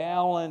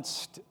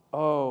balanced,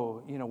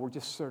 we're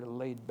just sort of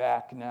laid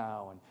back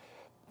now and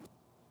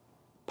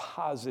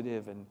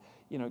positive and,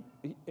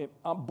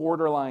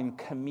 borderline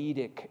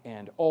comedic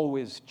and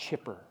always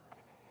chipper.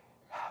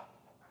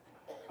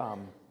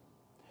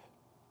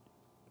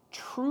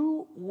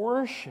 True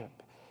worship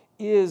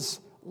is,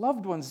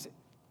 loved ones,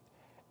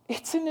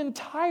 it's an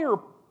entire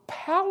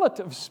palette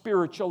of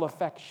spiritual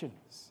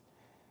affections.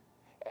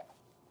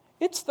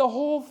 It's the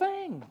whole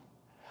thing.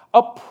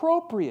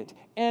 Appropriate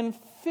and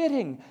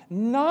fitting,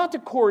 not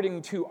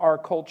according to our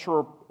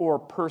culture or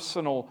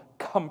personal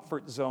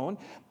comfort zone,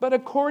 but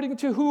according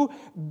to who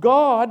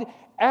God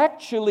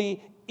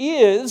actually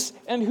is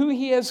and who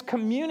He has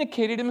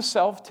communicated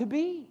Himself to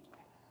be.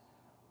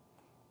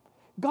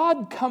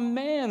 God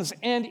commands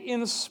and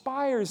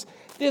inspires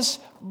this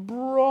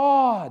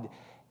broad,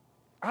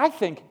 I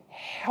think,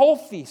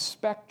 healthy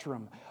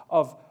spectrum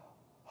of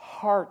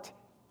heart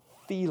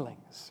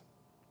feelings.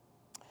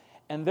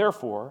 And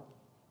therefore,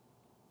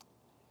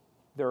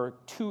 there are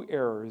two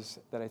errors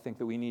that I think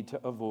that we need to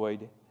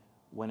avoid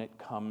when it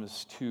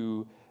comes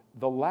to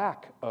the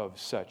lack of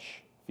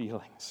such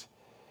feelings.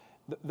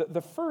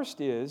 The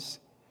first is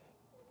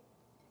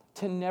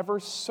to never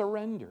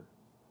surrender,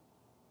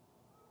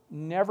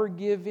 never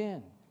give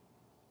in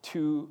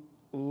to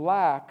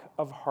lack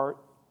of heart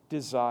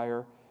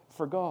desire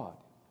for God.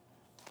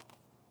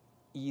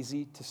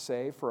 Easy to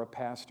say for a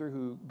pastor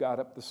who got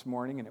up this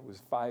morning and it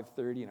was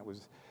 5:30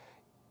 and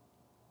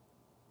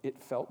it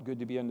felt good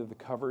to be under the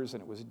covers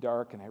and it was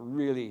dark and I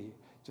really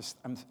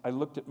I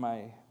looked at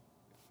my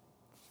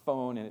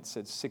phone and it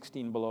said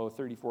 16 below,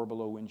 34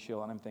 below wind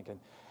chill, and I'm thinking,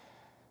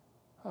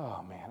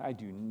 oh man, I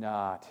do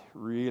not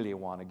really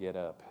want to get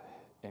up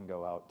and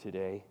go out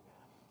today.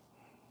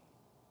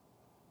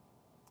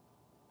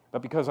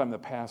 But because I'm the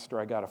pastor,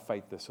 I got to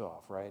fight this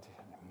off, right?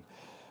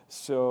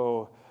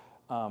 So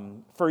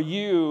for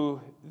you,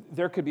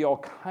 there could be all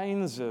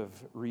kinds of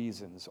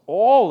reasons,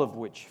 all of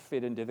which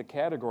fit into the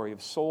category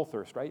of soul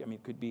thirst, right? I mean,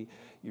 it could be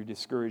you're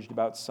discouraged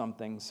about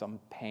something,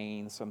 some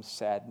pain, some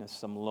sadness,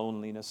 some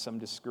loneliness, some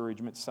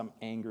discouragement, some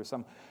anger,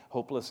 some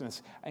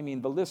hopelessness. I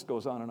mean, the list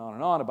goes on and on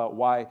and on about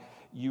why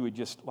you would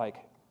just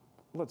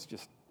let's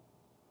just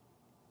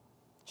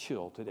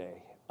chill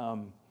today.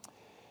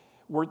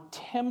 We're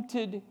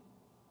tempted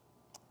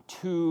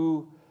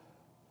to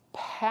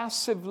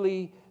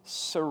passively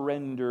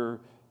surrender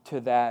to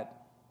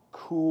that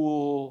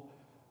cool,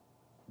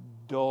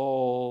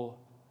 dull,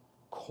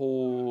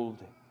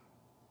 cold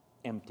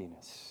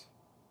emptiness.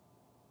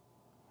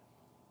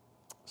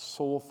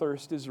 Soul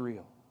thirst is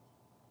real.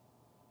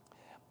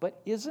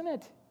 But isn't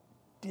it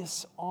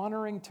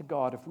dishonoring to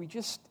God if we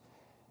just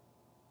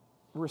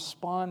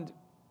respond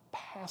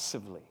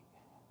passively,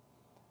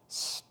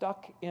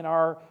 stuck in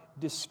our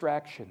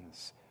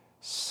distractions,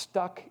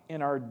 stuck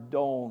in our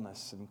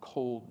dullness and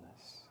coldness?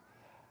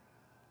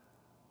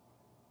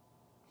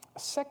 A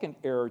second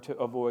error to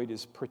avoid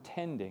is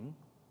pretending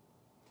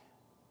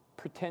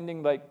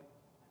like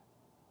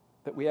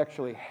that we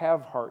actually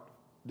have heart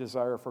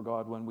desire for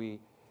God when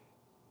we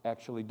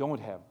actually don't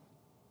have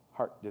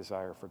heart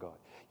desire for God.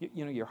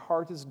 You know, your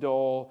heart is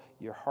dull,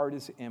 your heart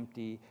is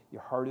empty,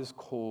 your heart is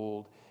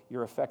cold,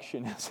 your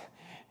affection is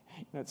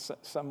it's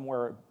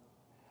somewhere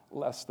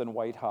less than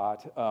white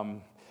hot.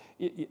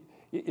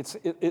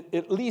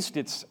 At least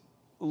it's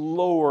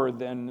lower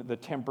than the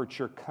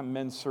temperature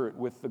commensurate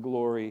with the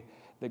glory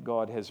that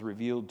God has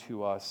revealed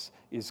to us,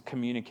 is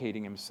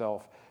communicating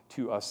himself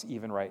to us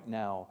even right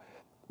now.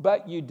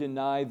 But you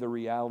deny the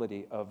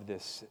reality of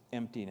this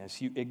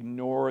emptiness. You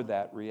ignore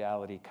that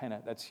reality.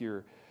 That's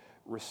your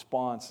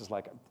response, is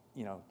like,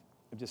 I'm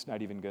just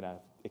not even going to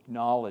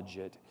acknowledge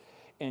it.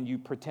 And you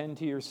pretend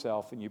to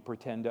yourself and you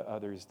pretend to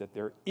others that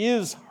there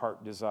is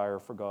heart desire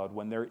for God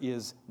when there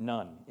is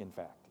none, in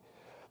fact.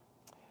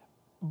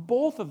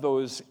 Both of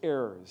those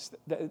errors,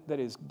 that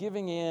is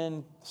giving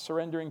in,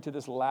 surrendering to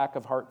this lack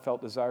of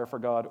heartfelt desire for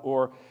God,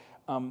 or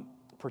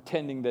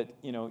pretending that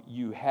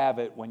you have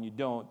it when you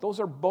don't,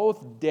 those are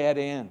both dead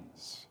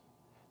ends.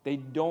 They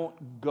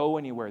don't go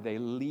anywhere. They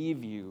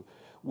leave you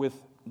with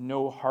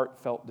no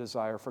heartfelt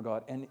desire for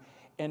God. And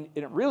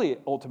it really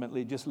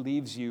ultimately just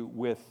leaves you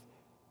with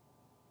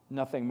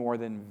nothing more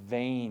than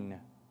vain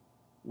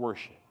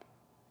worship.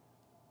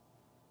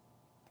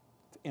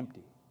 It's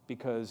empty,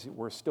 because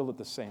we're still at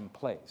the same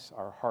place.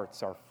 Our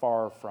hearts are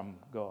far from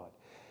God.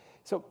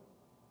 So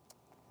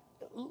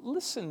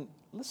listen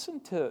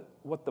to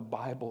what the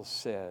Bible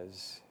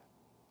says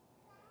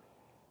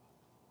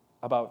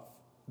about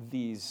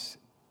these,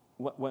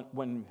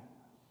 when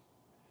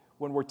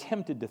we're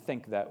tempted to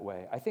think that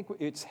way. I think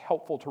it's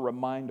helpful to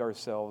remind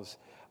ourselves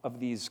of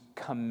these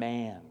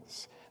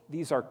commands.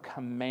 These are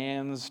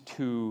commands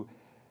to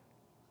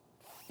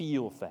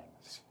feel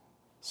things.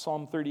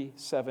 Psalm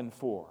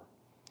 37:4.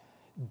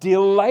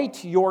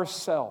 Delight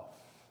yourself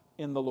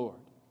in the Lord.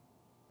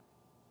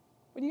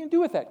 What are you going to do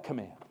with that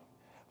command?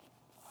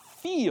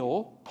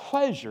 Feel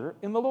pleasure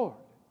in the Lord.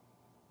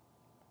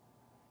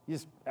 You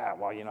just,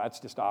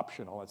 that's just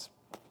optional. It's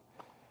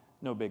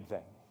no big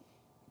thing.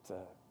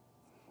 How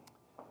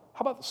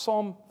about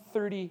Psalm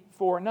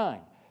 34:9?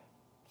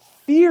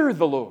 Fear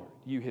the Lord,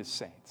 you his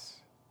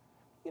saints.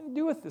 What are you going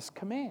to do with this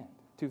command?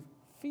 To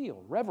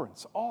feel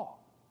reverence, awe.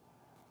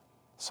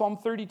 Psalm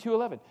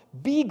 32:11.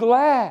 Be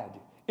glad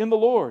in the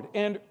Lord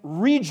and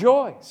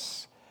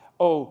rejoice,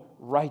 O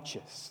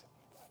righteous.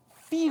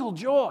 Feel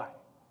joy.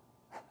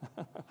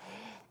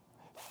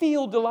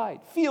 Feel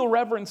delight. Feel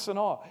reverence and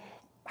awe.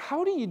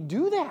 How do you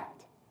do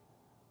that?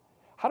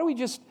 How do we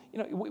just,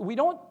 we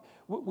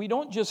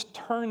don't just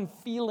turn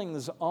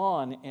feelings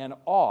on and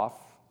off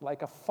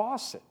like a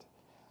faucet.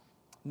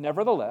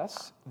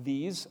 Nevertheless,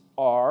 these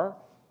are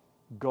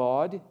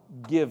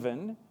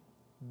God-given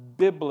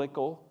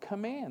biblical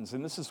commands.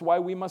 And this is why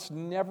we must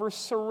never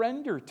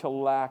surrender to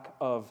lack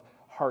of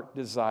heart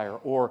desire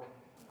or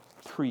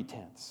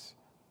pretense.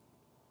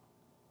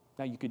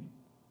 Now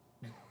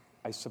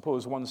I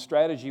suppose one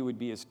strategy would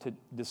be is to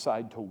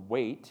decide to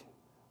wait.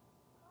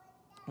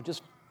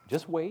 Just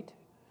wait.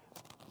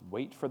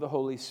 Wait for the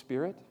Holy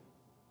Spirit.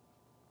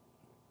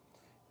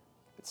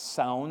 It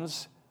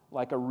sounds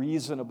like a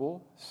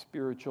reasonable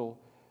spiritual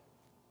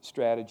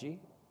strategy,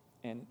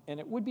 and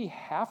it would be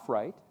half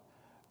right.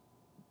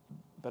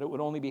 But it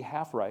would only be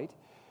half right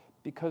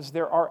because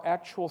there are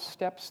actual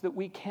steps that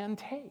we can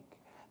take,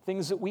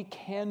 things that we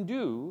can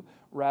do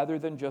rather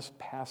than just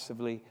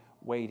passively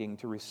waiting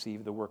to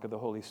receive the work of the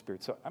Holy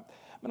Spirit. So I'm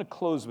going to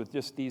close with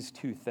just these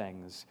two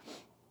things,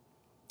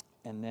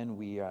 and then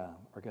we are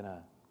going to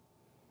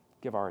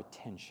give our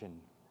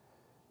attention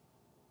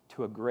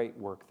to a great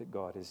work that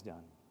God has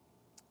done.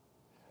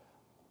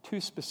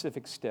 two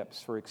specific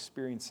steps for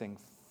experiencing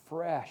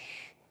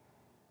fresh,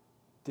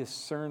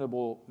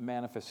 discernible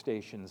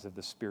manifestations of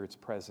the Spirit's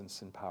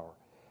presence and power.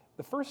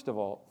 The first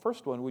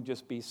one would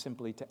just be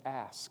simply to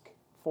ask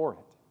for it.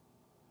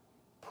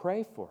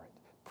 Pray for it.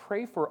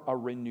 Pray for a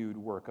renewed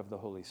work of the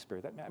Holy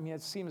Spirit. I mean,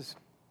 it seems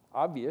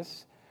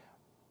obvious,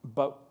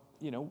 but,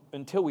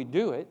 until we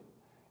do it,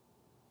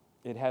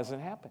 it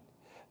hasn't happened.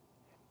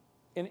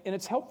 And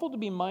it's helpful to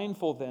be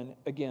mindful then,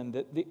 again,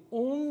 that the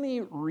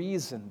only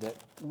reason that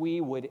we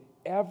would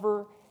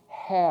ever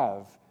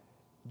have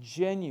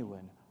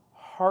genuine,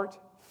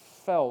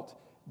 heartfelt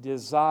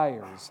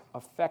desires,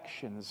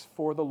 affections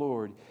for the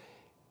Lord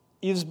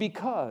is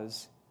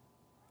because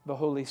the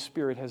Holy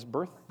Spirit has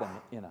birthed them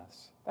in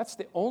us. That's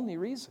the only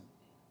reason.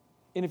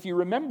 And if you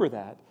remember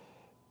that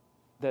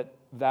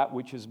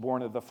which is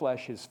born of the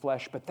flesh is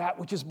flesh, but that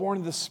which is born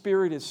of the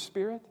Spirit is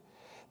spirit,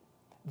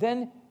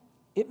 then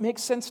it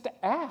makes sense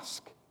to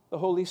ask the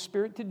Holy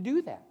Spirit to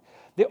do that.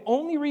 The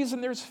only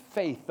reason there's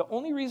faith, the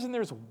only reason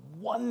there's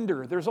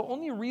wonder, there's the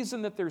only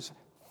reason that there's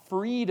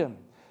freedom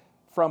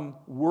from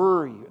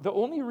worry, the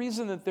only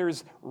reason that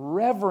there's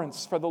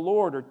reverence for the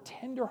Lord or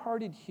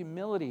tender-hearted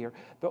humility, or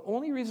the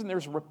only reason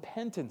there's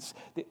repentance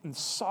and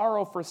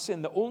sorrow for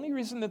sin, the only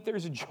reason that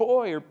there's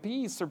joy or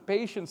peace or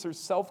patience or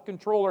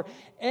self-control or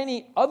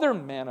any other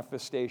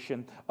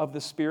manifestation of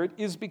the Spirit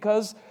is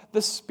because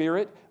the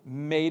Spirit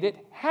made it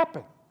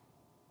happen,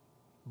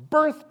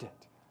 birthed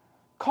it,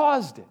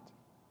 caused it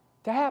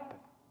to happen.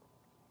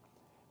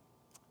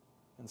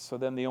 And so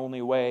then the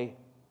only way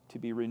to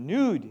be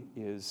renewed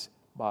is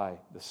by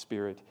the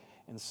Spirit.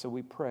 And so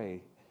we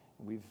pray.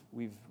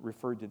 We've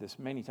referred to this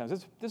many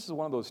times. This is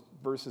one of those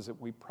verses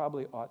that we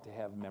probably ought to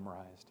have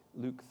memorized.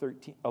 Luke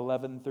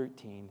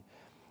 11:13.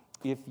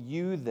 If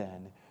you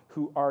then,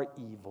 who are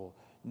evil,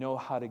 know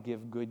how to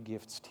give good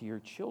gifts to your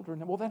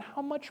children, well then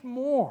how much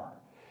more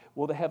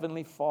will the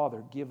Heavenly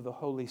Father give the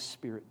Holy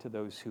Spirit to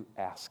those who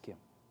ask Him?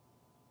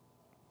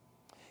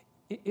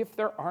 If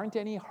there aren't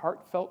any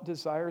heartfelt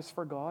desires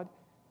for God,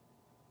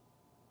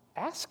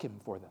 ask Him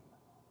for them.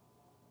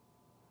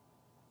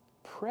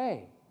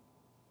 Pray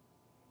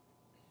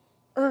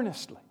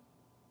earnestly,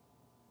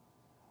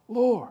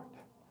 Lord,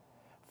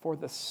 for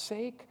the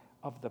sake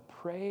of the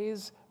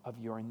praise of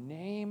your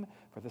name,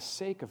 for the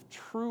sake of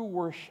true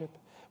worship,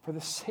 for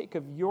the sake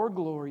of your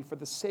glory, for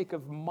the sake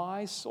of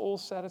my soul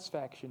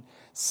satisfaction,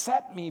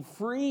 set me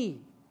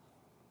free.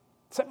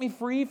 Set me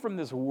free from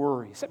this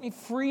worry. Set me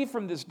free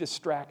from this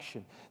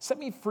distraction. Set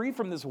me free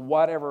from this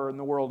whatever in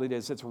the world it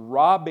is that's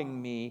robbing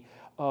me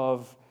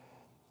of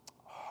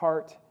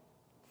heartfelt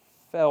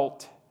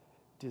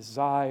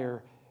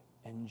desire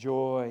and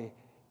joy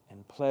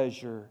and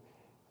pleasure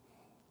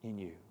in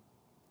you.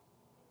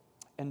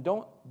 And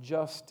don't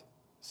just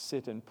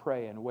sit and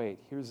pray and wait.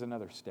 Here's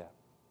another step.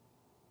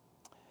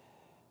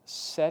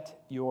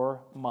 Set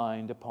your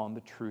mind upon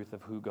the truth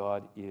of who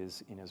God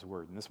is in His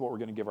Word. And this is what we're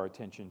going to give our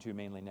attention to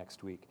mainly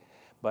next week.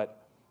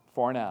 But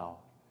for now,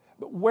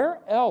 where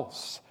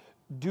else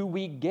do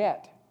we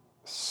get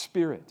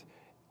Spirit?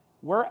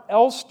 Where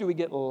else do we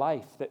get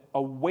life that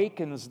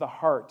awakens the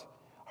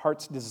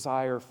heart's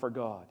desire for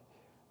God?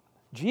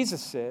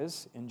 Jesus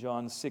says in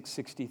John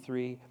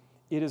 6:63,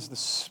 it is the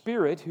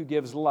Spirit who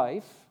gives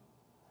life.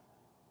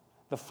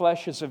 The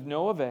flesh is of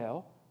no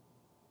avail.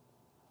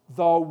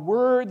 The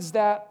words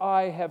that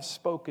I have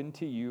spoken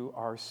to you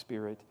are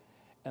spirit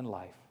and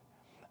life.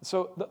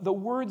 So the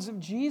words of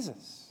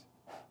Jesus,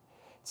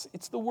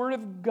 it's the Word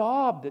of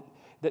God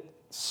that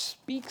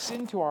speaks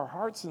into our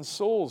hearts and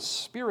souls,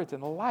 spirit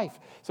and life.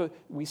 So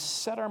we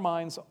set our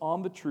minds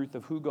on the truth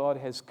of who God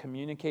has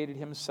communicated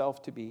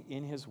Himself to be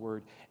in His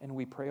Word, and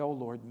we pray, oh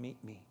Lord,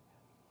 meet me.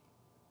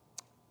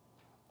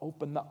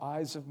 Open the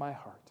eyes of my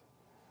heart.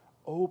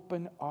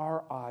 Open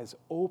our eyes.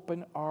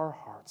 Open our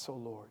hearts, oh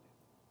Lord.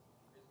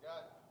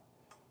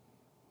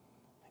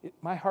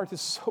 My heart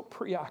is so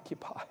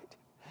preoccupied.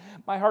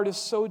 My heart is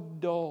so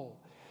dull.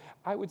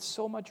 I would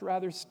so much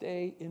rather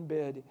stay in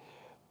bed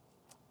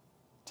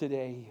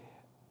today.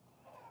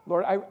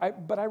 Lord,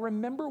 but I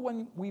remember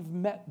when we've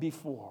met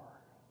before.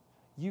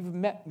 You've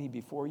met me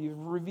before. You've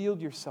revealed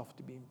yourself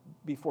to me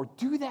before.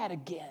 Do that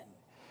again.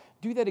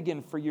 Do that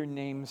again for your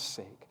name's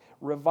sake.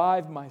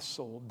 Revive my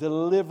soul.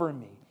 Deliver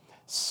me.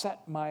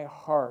 Set my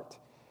heart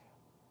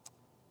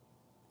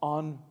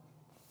on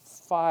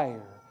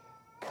fire.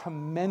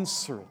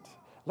 Commensurate.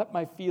 Let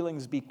my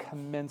feelings be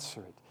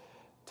commensurate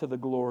to the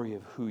glory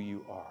of who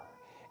you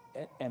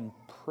are. And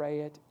pray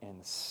it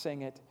and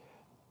sing it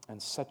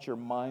and set your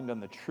mind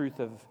on the truth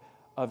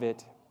of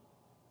it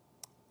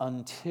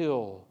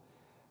until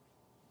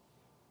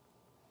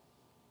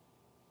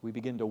we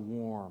begin to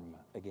warm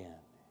again.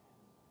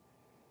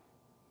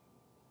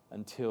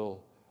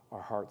 Until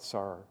our hearts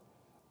are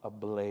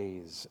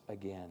ablaze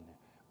again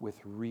with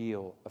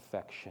real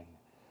affection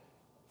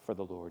for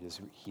the Lord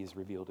as He has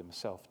revealed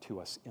Himself to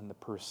us in the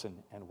person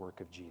and work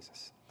of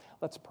Jesus.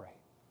 Let's pray.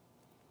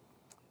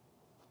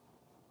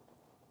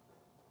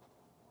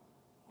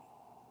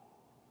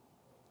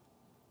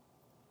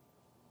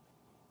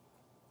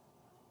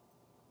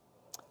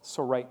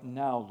 So right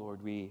now,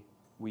 Lord, we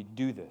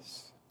do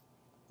this.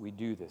 We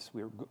do this.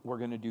 We're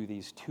going to do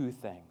these two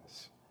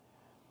things.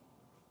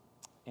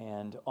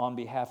 And on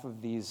behalf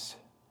of these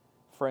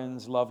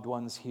friends, loved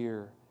ones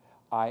here,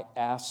 I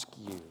ask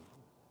you,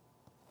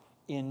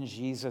 in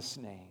Jesus'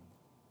 name,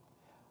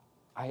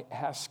 I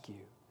ask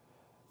you,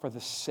 for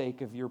the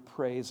sake of your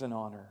praise and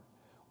honor,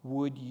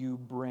 would you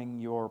bring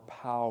your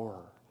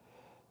power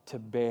to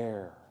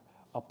bear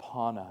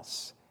upon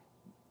us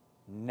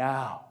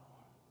now?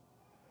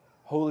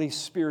 Holy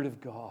Spirit of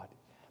God,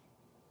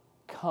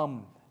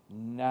 come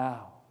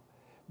now.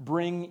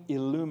 Bring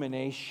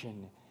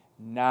illumination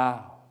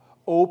now.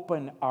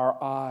 Open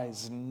our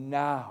eyes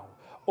now.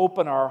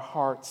 Open our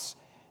hearts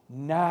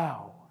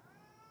now.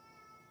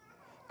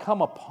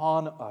 Come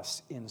upon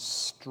us in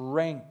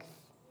strength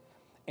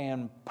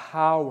and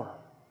power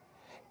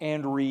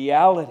and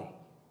reality.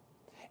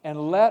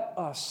 And let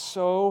us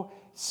so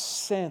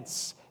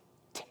sense,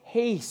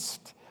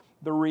 taste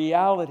the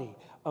reality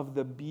of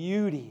the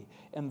beauty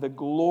and the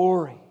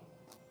glory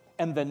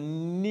and the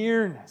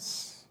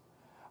nearness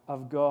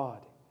of God,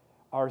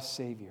 our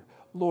Savior.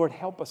 Lord,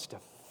 help us to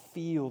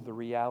feel the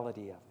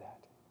reality of that.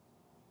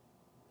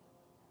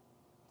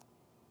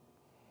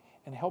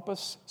 And help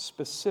us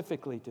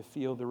specifically to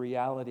feel the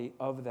reality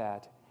of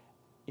that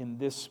in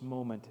this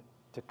moment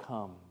to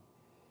come.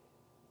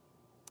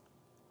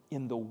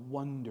 In the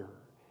wonder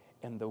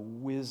and the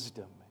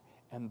wisdom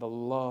and the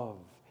love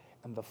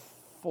and the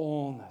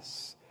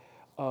fullness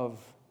of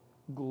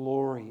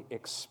glory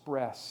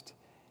expressed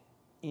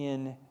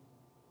in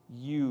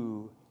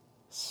you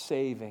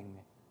saving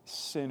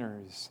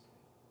sinners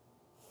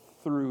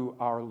through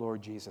our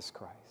Lord Jesus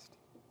Christ.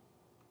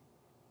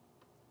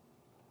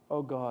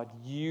 Oh God,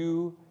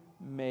 you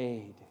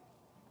made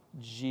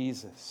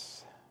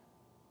Jesus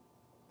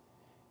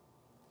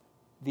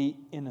the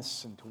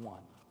innocent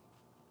one,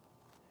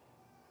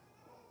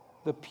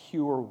 the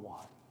pure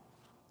one.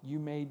 You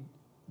made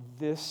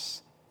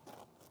this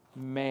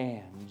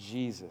man,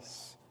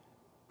 Jesus,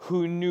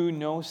 who knew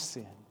no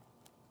sin,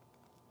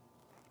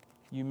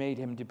 you made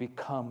him to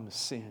become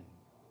sin,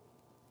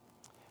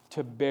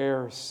 to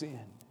bear sin,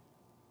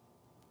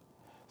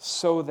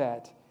 so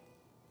that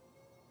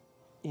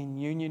in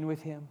union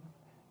with him,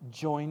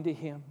 joined to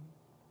him,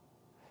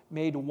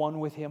 made one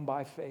with him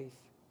by faith,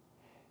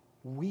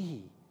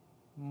 we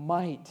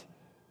might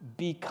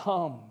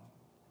become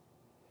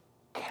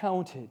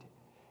counted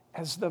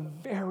as the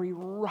very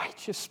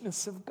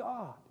righteousness of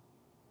God.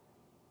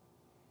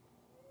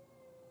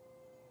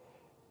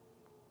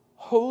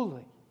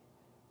 Holy,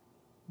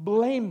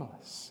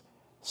 blameless,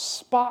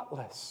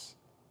 spotless,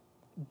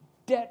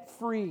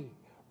 debt-free,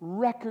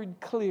 record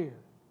clear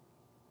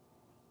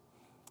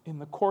in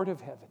the court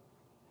of heaven.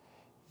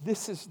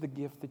 This is the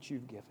gift that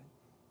you've given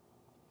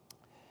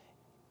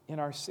in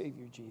our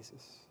Savior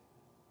Jesus.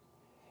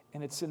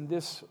 And it's in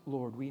this,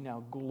 Lord, we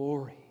now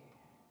glory.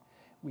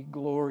 We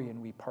glory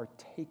and we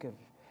partake of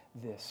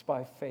this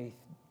by faith.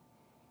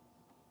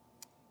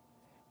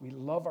 We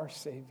love our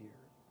Savior.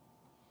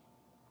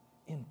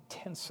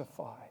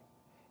 Intensify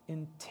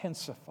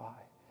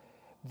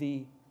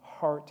the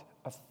heart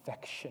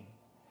affection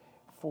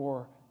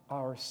for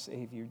our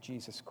Savior,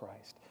 Jesus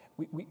Christ.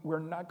 We're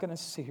not going to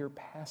sit here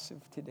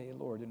passive today,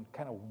 Lord, and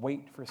kind of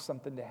wait for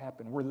something to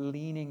happen. We're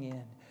leaning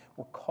in.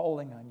 We're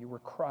calling on you. We're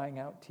crying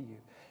out to you.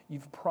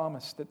 You've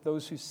promised that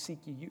those who seek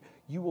you,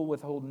 you will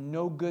withhold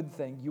no good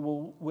thing. You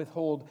will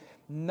withhold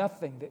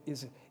nothing that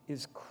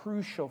is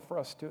crucial for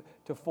us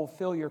to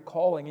fulfill your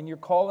calling. And your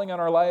calling on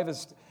our life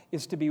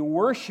is to be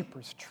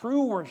worshipers,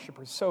 true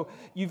worshipers. So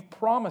you've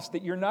promised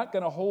that you're not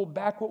going to hold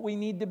back what we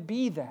need to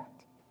be that.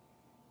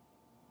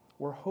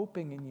 We're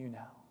hoping in you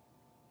now.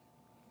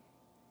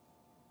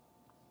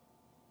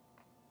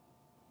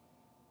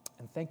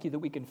 And thank you that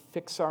we can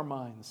fix our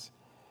minds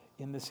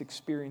in this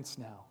experience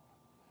now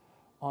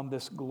on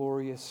this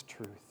glorious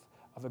truth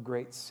of a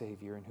great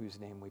Savior in whose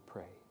name we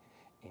pray.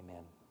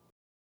 Amen.